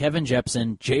Presley, Kevin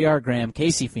Jepson, J.R. Graham,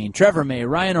 Casey Fiend, Trevor May,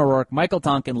 Ryan O'Rourke, Michael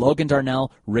Tonkin, Logan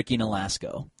Darnell, Ricky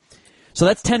Nolasco. So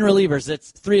that's 10 relievers.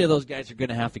 That's 3 of those guys are going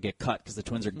to have to get cut because the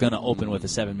Twins are going to open with a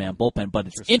 7-man bullpen. But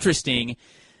it's interesting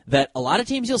that a lot of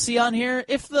teams you'll see on here,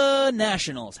 if the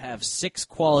Nationals have 6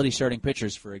 quality starting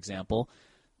pitchers, for example,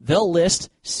 they'll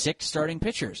list 6 starting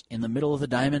pitchers in the middle of the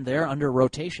diamond there under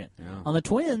rotation. Yeah. On the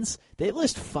Twins, they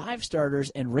list 5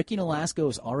 starters, and Ricky Nolasco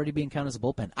is already being counted as a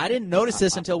bullpen. I didn't notice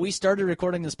this until we started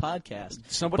recording this podcast.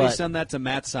 Somebody send that to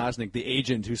Matt Sosnick, the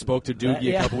agent who spoke to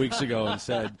Doogie a couple weeks ago and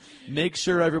said, make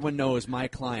sure everyone knows my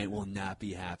client will not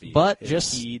be happy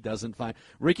if he doesn't find.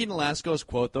 Ricky Nolasco's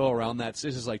quote, though, around that,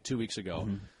 this is like 2 weeks ago,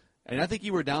 and I think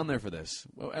you were down there for this.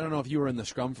 Well, I don't know if you were in the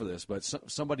scrum for this, but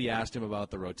somebody asked him about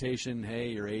the rotation. Hey,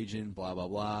 your agent, blah, blah,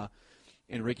 blah.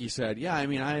 And Ricky said, yeah, I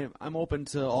mean, I'm open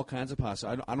to all kinds of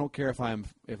possibilities. I don't care if I'm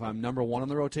number 1 on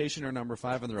the rotation or number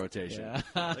 5 on the rotation.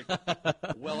 Yeah.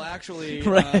 Well, actually.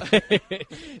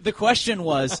 The question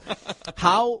was,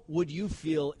 how would you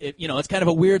feel if, it's kind of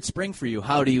a weird spring for you.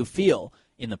 How do you feel?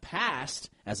 In the past,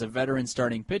 as a veteran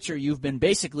starting pitcher, you've been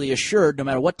basically assured, no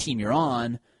matter what team you're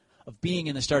on, of being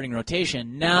in the starting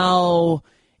rotation. Now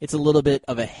it's a little bit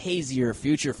of a hazier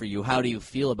future for you. How do you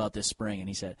feel about this spring? And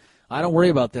he said, I don't worry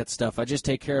about that stuff. I just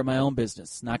take care of my own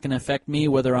business. It's not going to affect me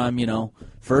whether I'm,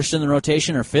 first in the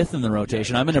rotation or 5th in the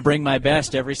rotation. I'm going to bring my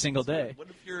best every single day.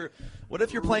 What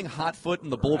if you're playing hot foot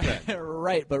in the bullpen?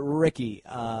 Right, but Ricky,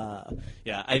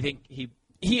 I think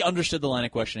he understood the line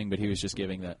of questioning, but he was just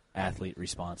giving the athlete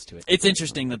response to it. It's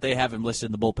interesting that they have him listed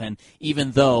in the bullpen,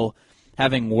 even though,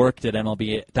 having worked at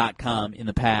MLB.com in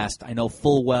the past, I know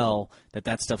full well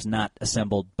that stuff's not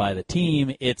assembled by the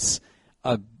team. It's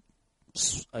a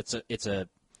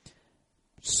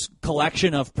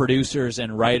collection of producers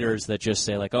and writers that just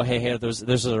say, like, oh, hey,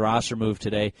 there's a roster move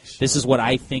today. This is what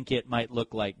I think it might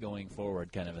look like going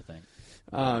forward, kind of a thing.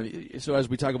 So as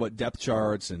we talk about depth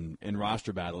charts and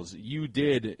roster battles, you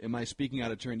did, am I speaking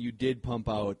out of turn, you did pump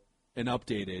out an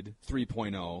updated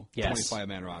 3.0 yes.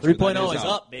 25-man roster. 3.0 is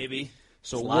up, baby.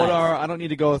 So I don't need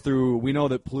to go through, we know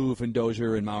that Plouffe and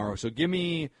Dozier and Mauro, so give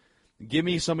me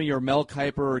some of your Mel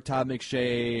Kiper, Todd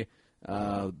McShay,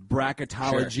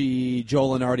 bracketology, Joe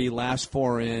Lenardi, last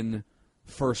 4 in,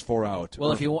 first 4 out.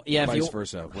 Well, vice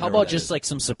versa. How about just like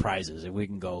some surprises if we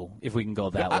can go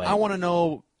that way? I want to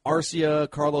know Arcia,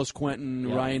 Carlos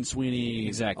Quentin, Ryan Sweeney,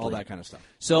 exactly, all that kind of stuff.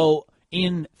 So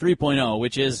in 3.0,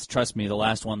 which is, trust me, the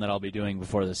last one that I'll be doing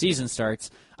before the season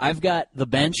starts, I've got the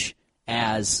bench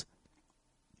as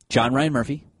John Ryan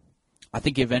Murphy. I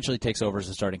think he eventually takes over as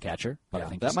a starting catcher, but I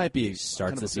think that might be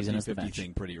starts kind of the season as the bench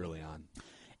thing pretty early on.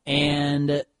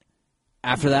 And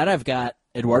after that, I've got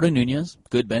Eduardo Nunez,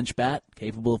 good bench bat,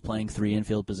 capable of playing 3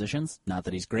 infield positions. Not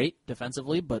that he's great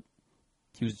defensively, but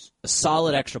he was a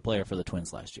solid extra player for the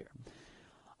Twins last year.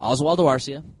 Oswaldo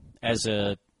Arcia as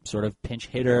a sort of pinch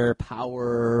hitter,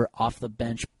 power,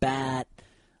 off-the-bench bat,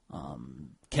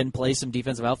 can play some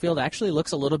defensive outfield. Actually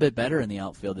looks a little bit better in the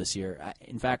outfield this year.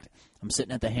 In fact, I'm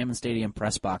sitting at the Hammond Stadium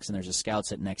press box, and there's a scout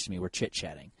sitting next to me. We're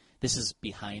chit-chatting. This is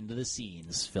behind the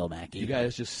scenes, Phil Mackey. You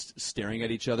guys just staring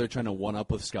at each other, trying to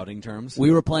one-up with scouting terms?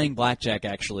 We were playing blackjack,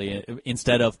 actually,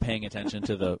 instead of paying attention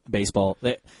to the baseball.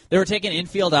 They were taking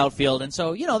infield, outfield, and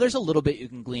so, there's a little bit you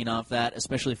can glean off that,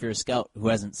 especially if you're a scout who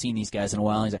hasn't seen these guys in a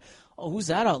while. He's like, oh, who's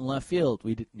that out in left field?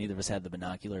 Neither of us had the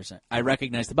binoculars. I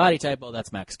recognized the body type. Oh,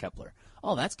 that's Max Kepler.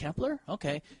 Oh, that's Kepler?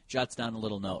 Okay. Jots down a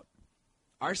little note.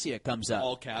 Arcia comes up.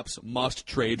 All caps, must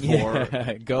trade for.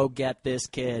 Yeah, go get this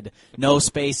kid. No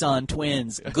space on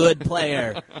Twins. Good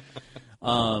player.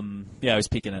 I was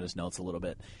peeking at his notes a little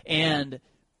bit. And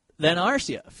then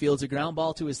Arcia fields a ground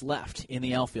ball to his left in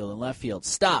the outfield and left field.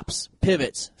 Stops,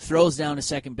 pivots, throws down to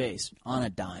second base on a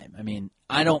dime. I mean,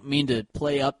 I don't mean to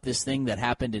play up this thing that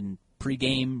happened in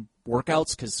pregame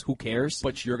workouts because who cares?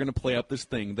 But you're going to play up this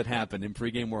thing that happened in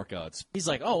pregame workouts. He's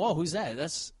like, oh, who's that?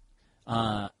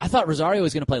 I thought Rosario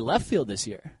was going to play left field this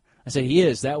year. I said, he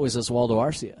is. That was Oswaldo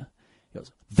Arcia. He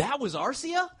goes, that was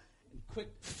Arcia? Quick,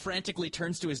 frantically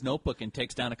turns to his notebook and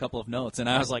takes down a couple of notes. And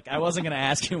I was like, I wasn't going to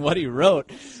ask him what he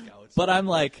wrote. But I'm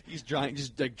like. He's drawing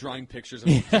drawing pictures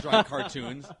of drawing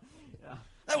cartoons. Yeah.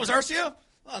 That was Arcia?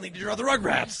 I need to draw the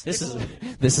Rugrats. This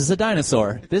is a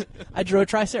dinosaur. I drew a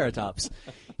Triceratops.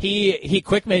 He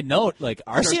quick made note, like,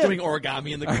 Arcia. Starts doing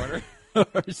origami in the corner.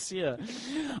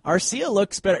 Arcia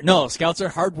looks better. No, scouts are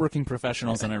hardworking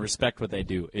professionals, and I respect what they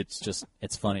do.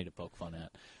 It's funny to poke fun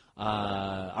at.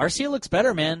 Arcia looks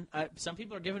better, man. Some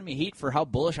people are giving me heat for how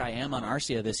bullish I am on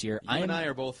Arcia this year. You and I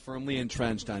are both firmly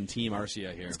entrenched on Team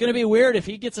Arcia here. It's going to be weird if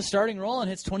he gets a starting role and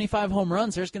hits 25 home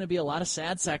runs. There's going to be a lot of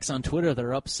sad sacks on Twitter that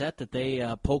are upset that they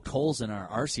poked holes in our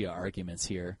Arcia arguments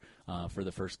here for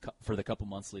the couple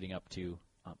months leading up to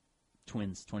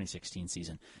Twins 2016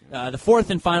 season. The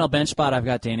fourth and final bench spot, I've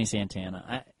got Danny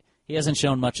Santana. He hasn't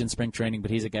shown much in spring training,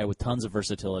 but he's a guy with tons of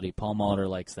versatility. Paul Molitor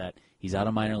likes that. He's out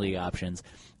of minor league options,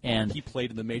 and he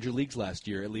played in the major leagues last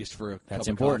year, at least for a that's cup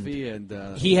important. Of coffee.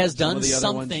 And he has done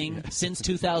something since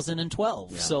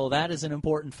 2012, yeah. So that is an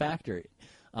important factor.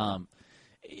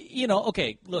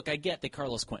 Okay, look, I get that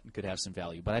Carlos Quentin could have some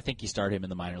value, but I think you start him in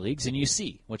the minor leagues, and you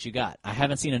see what you got. I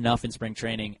haven't seen enough in spring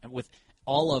training with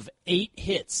all of 8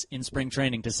 hits in spring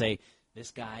training to say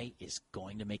this guy is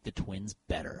going to make the Twins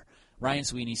better. Ryan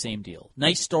Sweeney, same deal.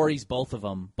 Nice stories, both of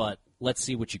them, but let's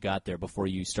see what you got there before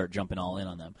you start jumping all in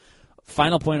on them.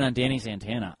 Final point on Danny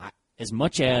Santana. As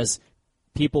much as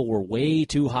people were way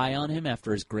too high on him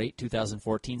after his great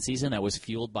 2014 season that was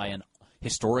fueled by an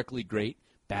historically great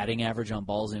batting average on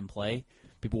balls in play,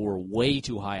 people were way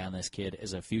too high on this kid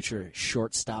as a future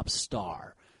shortstop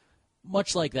star.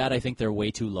 Much like that, I think they're way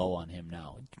too low on him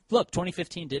now. Look,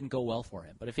 2015 didn't go well for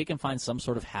him, but if he can find some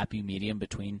sort of happy medium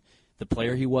between the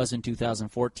player he was in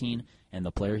 2014 and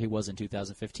the player he was in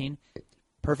 2015,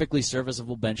 perfectly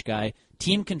serviceable bench guy,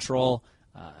 team control,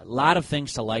 a lot of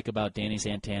things to like about Danny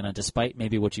Santana, despite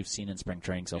maybe what you've seen in spring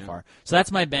training so far. So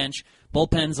that's my bench.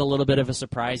 Bullpen's a little bit of a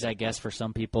surprise, I guess, for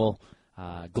some people.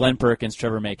 Glenn Perkins,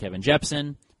 Trevor May, Kevin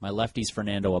Jepsen. My lefty's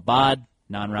Fernando Abad.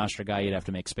 Non-roster guy, you'd have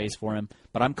to make space for him.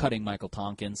 But I'm cutting Michael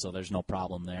Tonkin, so there's no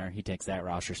problem there. He takes that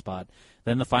roster spot.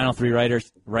 Then the final 3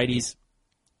 righties,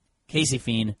 Casey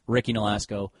Fiend, Ricky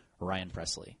Nolasco, Ryan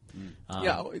Presley.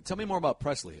 Tell me more about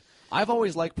Presley. I've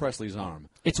always liked Presley's arm.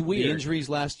 It's weird. The injuries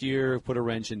last year put a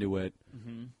wrench into it.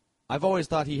 Mm-hmm. I've always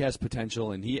thought he has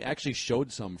potential, and he actually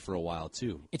showed some for a while,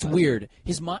 too. It's weird.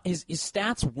 His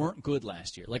stats weren't good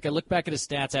last year. Like, I look back at his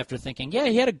stats after thinking,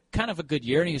 he had a kind of a good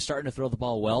year, and he was starting to throw the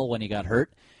ball well when he got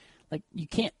hurt. Like, you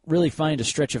can't really find a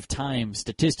stretch of time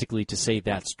statistically to say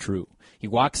that's true. He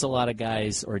walks a lot of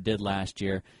guys, or did last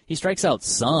year. He strikes out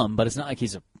some, but it's not like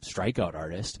he's a strikeout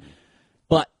artist.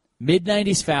 But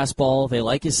mid-90s fastball, they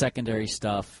like his secondary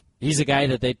stuff. He's a guy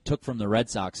that they took from the Red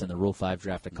Sox in the Rule 5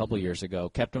 draft a couple years ago,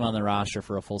 kept him on the roster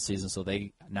for a full season, so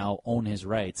they now own his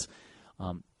rights.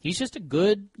 He's just a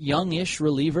good, youngish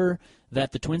reliever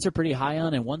that the Twins are pretty high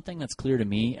on, and one thing that's clear to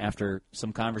me after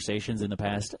some conversations in the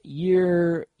past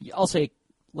year, I'll say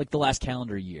like the last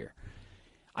calendar year,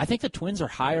 I think the Twins are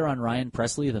higher on Ryan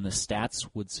Presley than the stats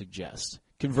would suggest.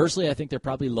 Conversely, I think they're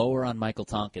probably lower on Michael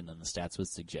Tonkin than the stats would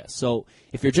suggest. So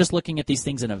if you're just looking at these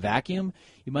things in a vacuum,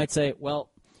 you might say,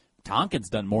 well, Tonkin's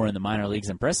done more in the minor leagues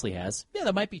than Presley has. Yeah,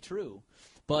 that might be true.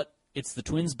 But it's the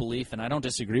Twins' belief, and I don't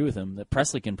disagree with him, that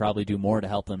Presley can probably do more to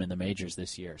help them in the majors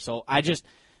this year. So I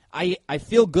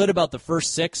feel good about the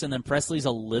first 6, and then Presley's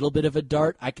a little bit of a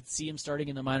dart. I could see him starting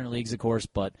in the minor leagues, of course,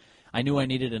 but I knew I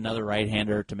needed another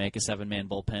right-hander to make a 7-man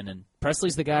bullpen, and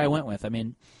Presley's the guy I went with. I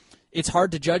mean, it's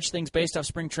hard to judge things based off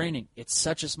spring training. It's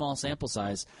such a small sample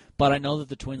size, but I know that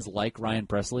the Twins like Ryan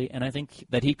Presley, and I think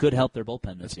that he could help their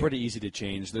bullpen this year. It's pretty easy to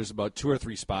change. There's about 2 or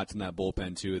 3 spots in that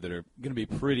bullpen, too, that are going to be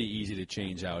pretty easy to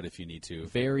change out if you need to.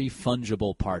 Very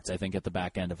fungible parts, I think, at the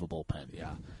back end of a bullpen.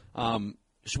 Yeah.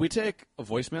 Should we take a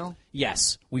voicemail?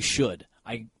 Yes, we should.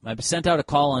 I sent out a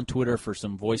call on Twitter for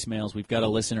some voicemails. We've got a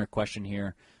listener question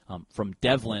here from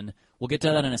Devlin. We'll get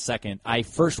to that in a second. I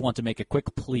first want to make a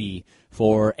quick plea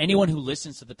for anyone who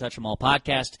listens to the Touch 'Em All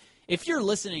podcast. If you're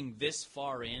listening this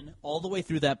far in, all the way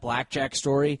through that blackjack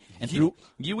story, and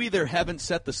you either haven't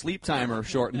set the sleep timer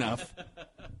short enough.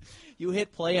 You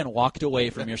hit play and walked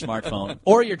away from your smartphone,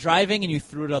 or you're driving and you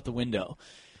threw it out the window.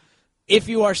 If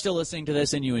you are still listening to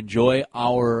this and you enjoy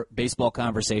our baseball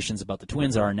conversations about the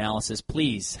Twins, our analysis,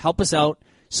 please help us out.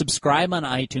 Subscribe on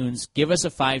iTunes. Give us a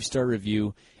 5-star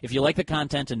review. If you like the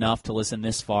content enough to listen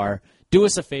this far, do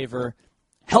us a favor.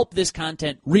 Help this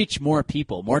content reach more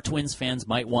people. More Twins fans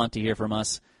might want to hear from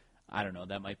us. I don't know,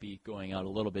 that might be going out a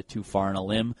little bit too far on a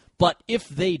limb. But if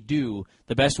they do,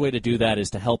 the best way to do that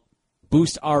is to help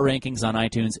boost our rankings on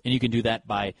iTunes, and you can do that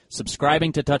by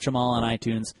subscribing to Touch 'Em All on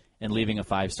iTunes and leaving a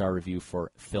 5-star review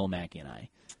for Phil Mackey and I.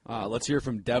 Let's hear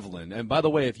from Devlin. And by the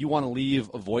way, if you want to leave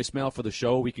a voicemail for the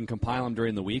show, we can compile them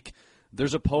during the week.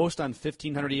 There's a post on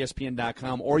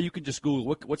 1500ESPN.com, or you can just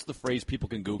Google. What's the phrase people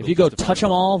can Google? If you go Touch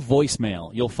 'Em All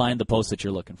voicemail, you'll find the post that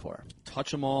you're looking for.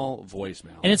 Touch 'Em All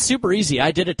voicemail. And it's super easy.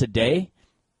 I did it today.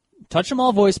 Touch 'Em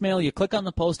All voicemail, you click on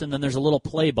the post, and then there's a little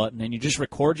play button, and you just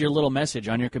record your little message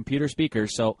on your computer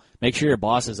speakers. So make sure your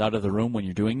boss is out of the room when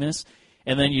you're doing this.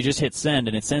 And then you just hit send,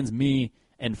 and it sends me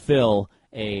and Phil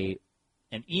an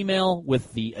email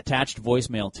with the attached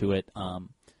voicemail to it.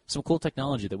 Some cool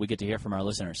technology that we get to hear from our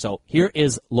listeners. So here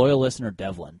is loyal listener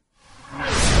Devlin.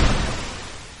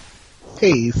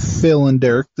 Hey, Phil and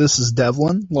Derek, this is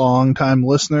Devlin, long-time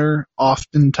listener,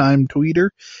 often-time tweeter.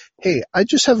 Hey, I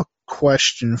just have a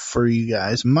question for you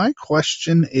guys. My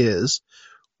question is,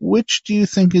 which do you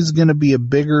think is going to be a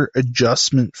bigger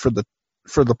adjustment for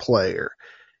the player?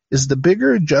 Is the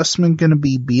bigger adjustment going to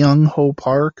be Byung-Ho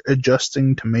Park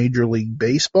adjusting to Major League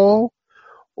Baseball?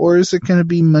 Or is it going to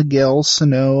be Miguel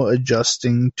Sano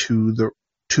adjusting to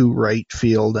right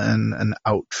field and an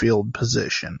outfield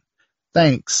position?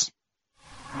 Thanks.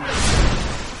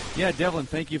 Yeah, Devlin,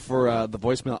 thank you for the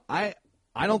voicemail. I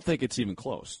don't think it's even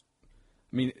close.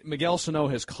 I mean, Miguel Sano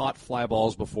has caught fly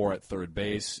balls before at third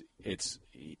base.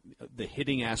 The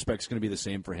hitting aspect's going to be the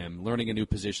same for him. Learning a new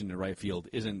position in right field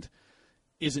isn't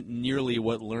nearly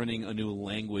what learning a new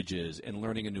language is, and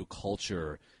learning a new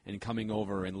culture and coming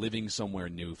over and living somewhere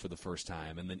new for the first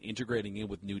time, and then integrating in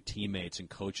with new teammates and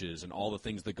coaches and all the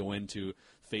things that go into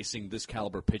facing this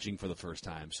caliber pitching for the first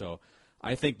time. So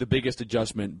I think the biggest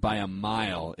adjustment by a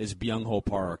mile is Byung-Ho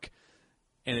Park,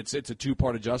 and it's a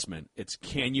two-part adjustment. It's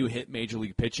can you hit Major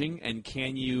League pitching, and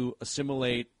can you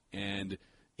assimilate and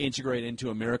integrate into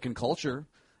American culture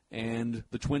and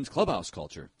the Twins clubhouse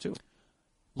culture, too.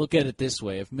 Look at it this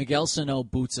way. If Miguel Sano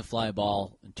boots a fly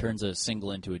ball and turns a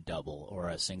single into a double or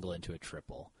a single into a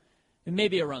triple, and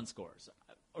maybe a run scores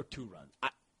or 2 runs,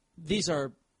 these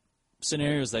are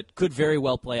scenarios that could very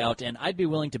well play out, and I'd be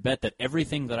willing to bet that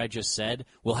everything that I just said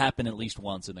will happen at least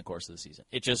once in the course of the season.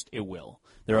 It will.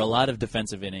 There are a lot of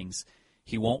defensive innings.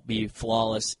 He won't be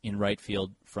flawless in right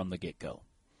field from the get-go.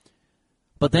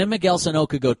 But then Miguel Sano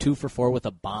could go 2 for 4 with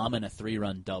a bomb and a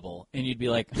 3-run double, and you'd be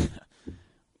like,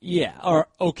 yeah, or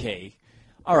okay.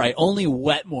 All right, only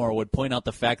Wetmore would point out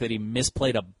the fact that he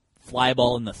misplayed a fly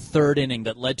ball in the 3rd inning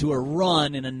that led to a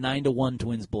run in a 9-1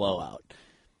 Twins blowout.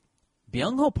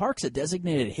 Byung-Ho Park's a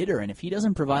designated hitter, and if he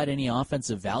doesn't provide any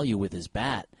offensive value with his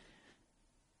bat,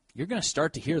 you're going to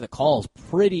start to hear the calls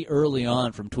pretty early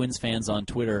on from Twins fans on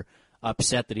Twitter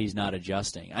upset that he's not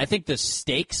adjusting. I think the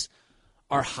stakes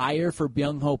are higher for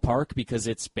Byung-Ho Park because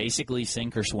it's basically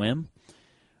sink or swim,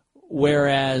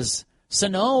 whereas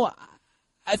Sano,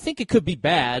 I think it could be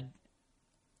bad.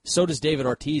 So does David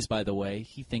Ortiz, by the way.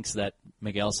 He thinks that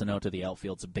Miguel Sano to the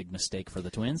outfield's a big mistake for the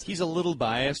Twins. He's a little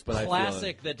biased, but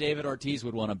Classic that David Ortiz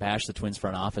would want to bash the Twins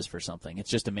front office for something. It's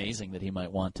just amazing that he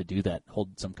might want to do that,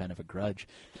 hold some kind of a grudge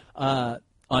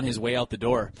on his way out the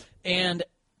door. And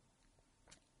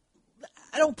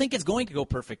I don't think it's going to go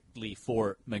perfectly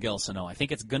for Miguel Sano. I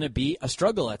think it's going to be a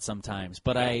struggle at some times,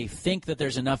 but I think that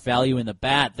there's enough value in the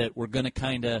bat that we're going to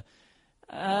kind of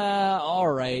all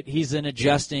right, he's an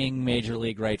adjusting Major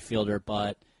League right fielder,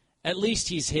 but at least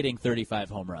he's hitting 35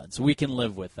 home runs. We can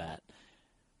live with that.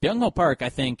 Byung-Ho Park, I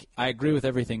think, I agree with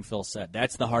everything Phil said.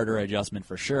 That's the harder adjustment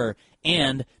for sure.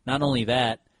 And not only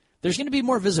that, there's going to be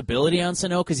more visibility on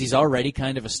Sano because he's already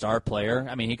kind of a star player.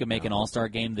 I mean, he could make an all-star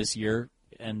game this year,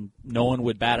 and no one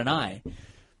would bat an eye.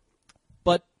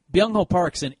 But Byung-Ho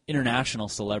Park's an international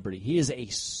celebrity. He is a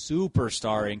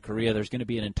superstar in Korea. There's going to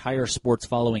be an entire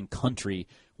sports-following country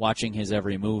watching his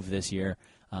every move this year.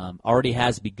 Already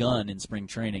has begun in spring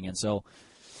training. And so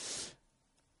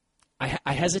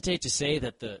I hesitate to say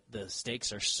that the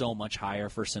stakes are so much higher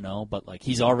for Sano, but like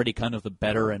he's already kind of the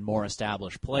better and more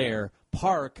established player.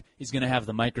 Park is going to have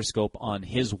the microscope on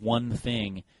his one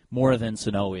thing more than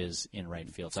Sano is in right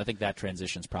field. So I think that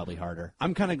transition's probably harder.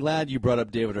 I'm kind of glad you brought up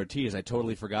David Ortiz. I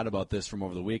totally forgot about this from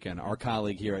over the weekend. Our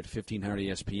colleague here at 1500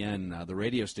 ESPN, the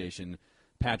radio station,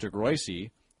 Patrick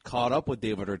Royce, caught up with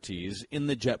David Ortiz in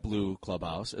the JetBlue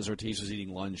clubhouse as Ortiz was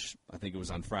eating lunch. I think it was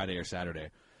on Friday or Saturday.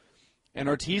 And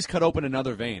Ortiz cut open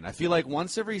another vein. I feel like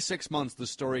once every 6 months the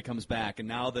story comes back, and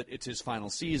now that it's his final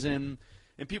season,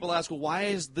 and people ask, well, why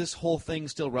is this whole thing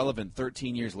still relevant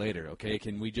 13 years later? Okay,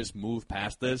 can we just move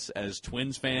past this as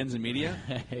Twins fans and media?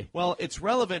 Well, it's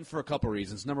relevant for a couple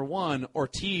reasons. Number one,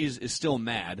 Ortiz is still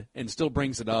mad and still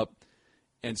brings it up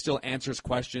and still answers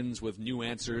questions with new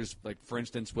answers. Like, for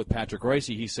instance, with Patrick Royce,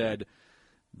 he said,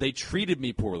 they treated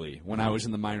me poorly when I was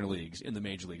in the minor leagues, in the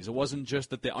major leagues. It wasn't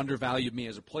just that they undervalued me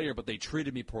as a player, but they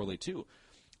treated me poorly too.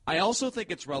 I also think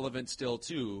it's relevant still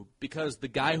too because the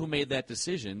guy who made that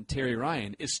decision, Terry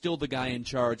Ryan, is still the guy in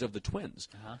charge of the Twins.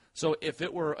 So if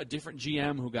it were a different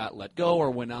GM who got let go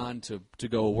or went on to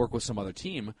go work with some other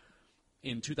team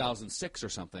in 2006 or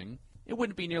something, it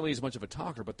wouldn't be nearly as much of a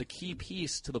talker, but the key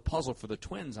piece to the puzzle for the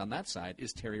Twins on that side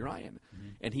is Terry Ryan,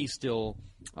 and he still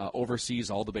oversees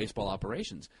all the baseball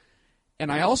operations.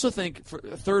 And I also think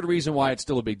a third reason why it's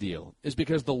still a big deal is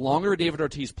because the longer David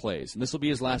Ortiz plays, and this will be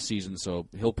his last season, so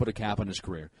he'll put a cap on his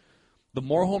career, the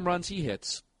more home runs he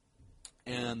hits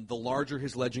and the larger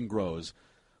his legend grows,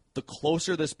 the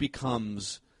closer this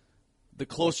becomes, the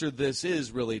closer this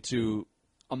is really to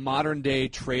a modern-day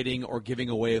trading or giving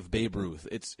away of Babe Ruth.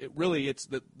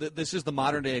 This is the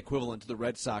modern-day equivalent to the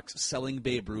Red Sox selling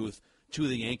Babe Ruth to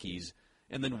the Yankees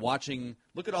and then watching.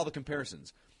 Look at all the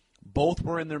comparisons. Both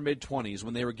were in their mid-20s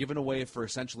when they were given away for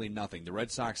essentially nothing. The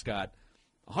Red Sox got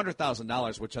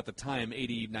 $100,000, which at the time,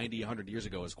 80, 90, 100 years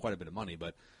ago, was quite a bit of money,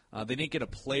 but they didn't get a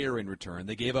player in return.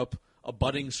 They gave up a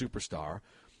budding superstar.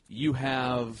 You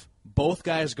have both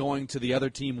guys going to the other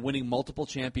team winning multiple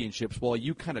championships while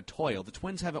you kind of toil. The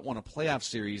Twins haven't won a playoff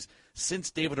series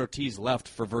since David Ortiz left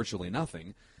for virtually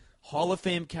nothing. Hall of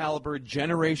Fame caliber,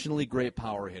 generationally great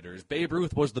power hitters. Babe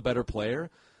Ruth was the better player,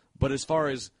 but as far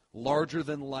as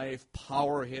larger-than-life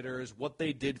power hitters, what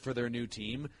they did for their new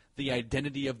team, the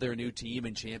identity of their new team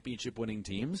and championship-winning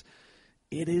teams,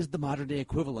 it is the modern-day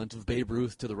equivalent of Babe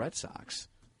Ruth to the Red Sox.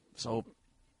 So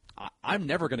I'm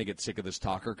never going to get sick of this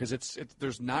talker because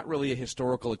there's not really a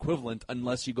historical equivalent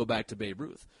unless you go back to Babe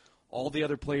Ruth. All the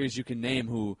other players you can name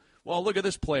who, well, look at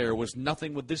this player, was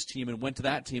nothing with this team and went to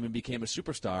that team and became a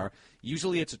superstar.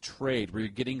 Usually it's a trade where you're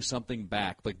getting something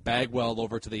back, like Bagwell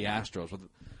over to the Astros.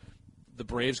 The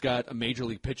Braves got a major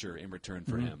league pitcher in return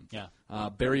for him. Yeah.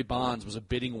 Barry Bonds was a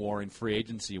bidding war in free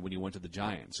agency when he went to the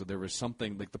Giants. So there was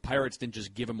something, like the Pirates didn't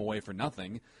just give him away for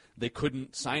nothing. They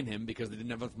couldn't sign him because they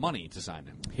didn't have enough money to sign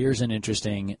him. Here's an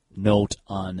interesting note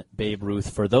on Babe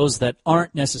Ruth for those that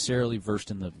aren't necessarily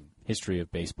versed in the history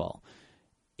of baseball.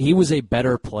 He was a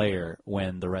better player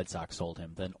when the Red Sox sold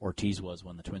him than Ortiz was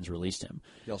when the Twins released him.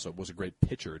 He also was a great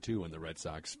pitcher, too, when the Red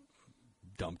Sox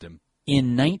dumped him.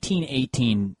 In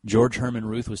 1918, George Herman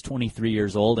Ruth was 23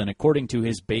 years old, and according to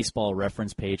his baseball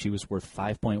reference page, he was worth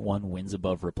 5.1 wins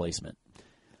above replacement.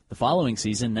 The following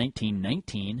season,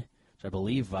 1919, which I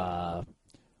believe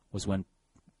was when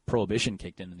Prohibition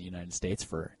kicked in the United States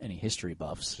for any history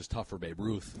buffs. It's just tough for Babe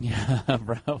Ruth. Yeah,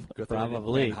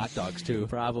 probably. And hot dogs, too.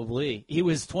 Probably. He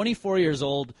was 24 years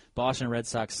old. Boston Red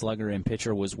Sox slugger and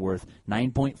pitcher was worth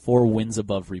 9.4 wins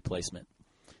above replacement.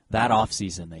 That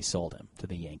offseason, they sold him to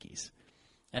the Yankees.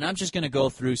 And I'm just going to go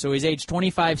through. So he's age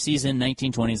 25 season,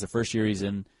 1920 is the first year he's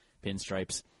in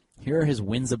pinstripes. Here are his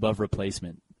wins above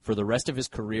replacement for the rest of his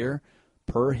career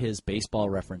per his baseball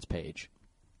reference page.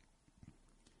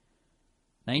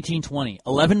 1920,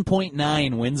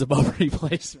 11.9 wins above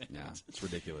replacement. Yeah, it's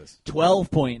ridiculous.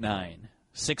 12.9,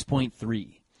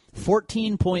 6.3.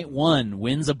 14.1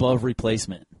 wins above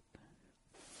replacement.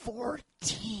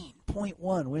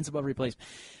 14.1 wins above replacement.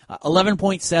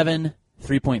 11.7,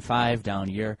 3.5 down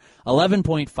year.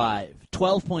 11.5,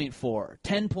 12.4,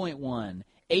 10.1,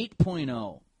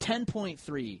 8.0,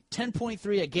 10.3,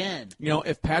 10.3 again. You know,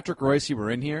 if Patrick Royce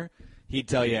were in here, he'd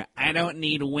tell you, I don't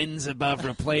need wins above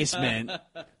replacement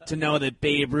to know that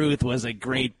Babe Ruth was a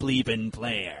great bleeping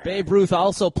player. Babe Ruth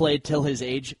also played till his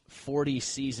age 40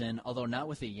 season, although not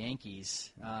with the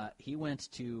Yankees. He went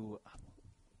to...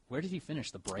 Where did he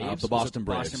finish? The Braves? The Boston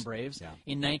Braves. Boston Braves. Yeah.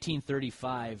 In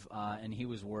 1935, and he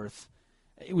was worth...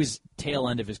 It was tail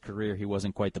end of his career. He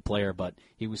wasn't quite the player, but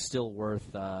he was still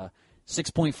worth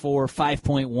 6.4,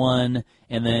 5.1,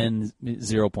 and then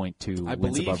 0.2 I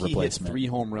wins believe above he replacement. hit 3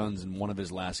 home runs in one of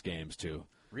his last games, too.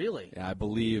 Really? Yeah, I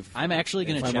believe. I'm actually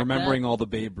going to check If I'm remembering that. all the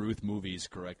Babe Ruth movies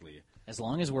correctly. As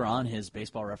long as we're on his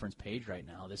Baseball Reference page right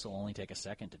now, this will only take a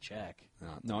second to check.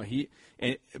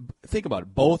 Think about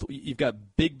it. Both, you've got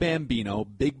Big Bambino,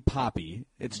 Big Papi.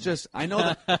 It's just, I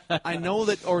know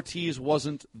that Ortiz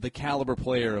wasn't the caliber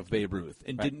player of Babe Ruth,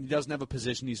 and he doesn't have a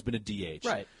position. He's been a DH.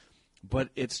 Right. But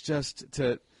it's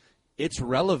it's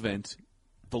relevant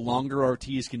the longer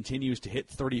Ortiz continues to hit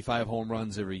 35 home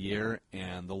runs every year,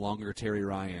 and the longer Terry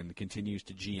Ryan continues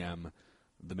to GM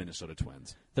the Minnesota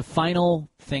Twins. The final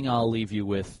thing I'll leave you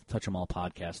with, Touch 'Em All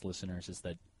podcast listeners, is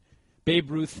that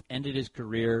Babe Ruth ended his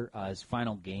career, his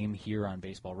final game here on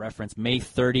Baseball Reference, May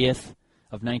 30th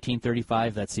of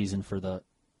 1935, that season for the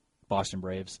Boston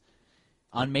Braves.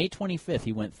 On May 25th,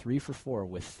 he went 3 for 4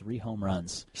 with 3 home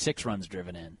runs, 6 runs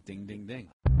driven in. Ding, ding, ding.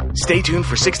 Stay tuned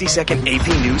for 60-second AP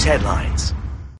News headlines.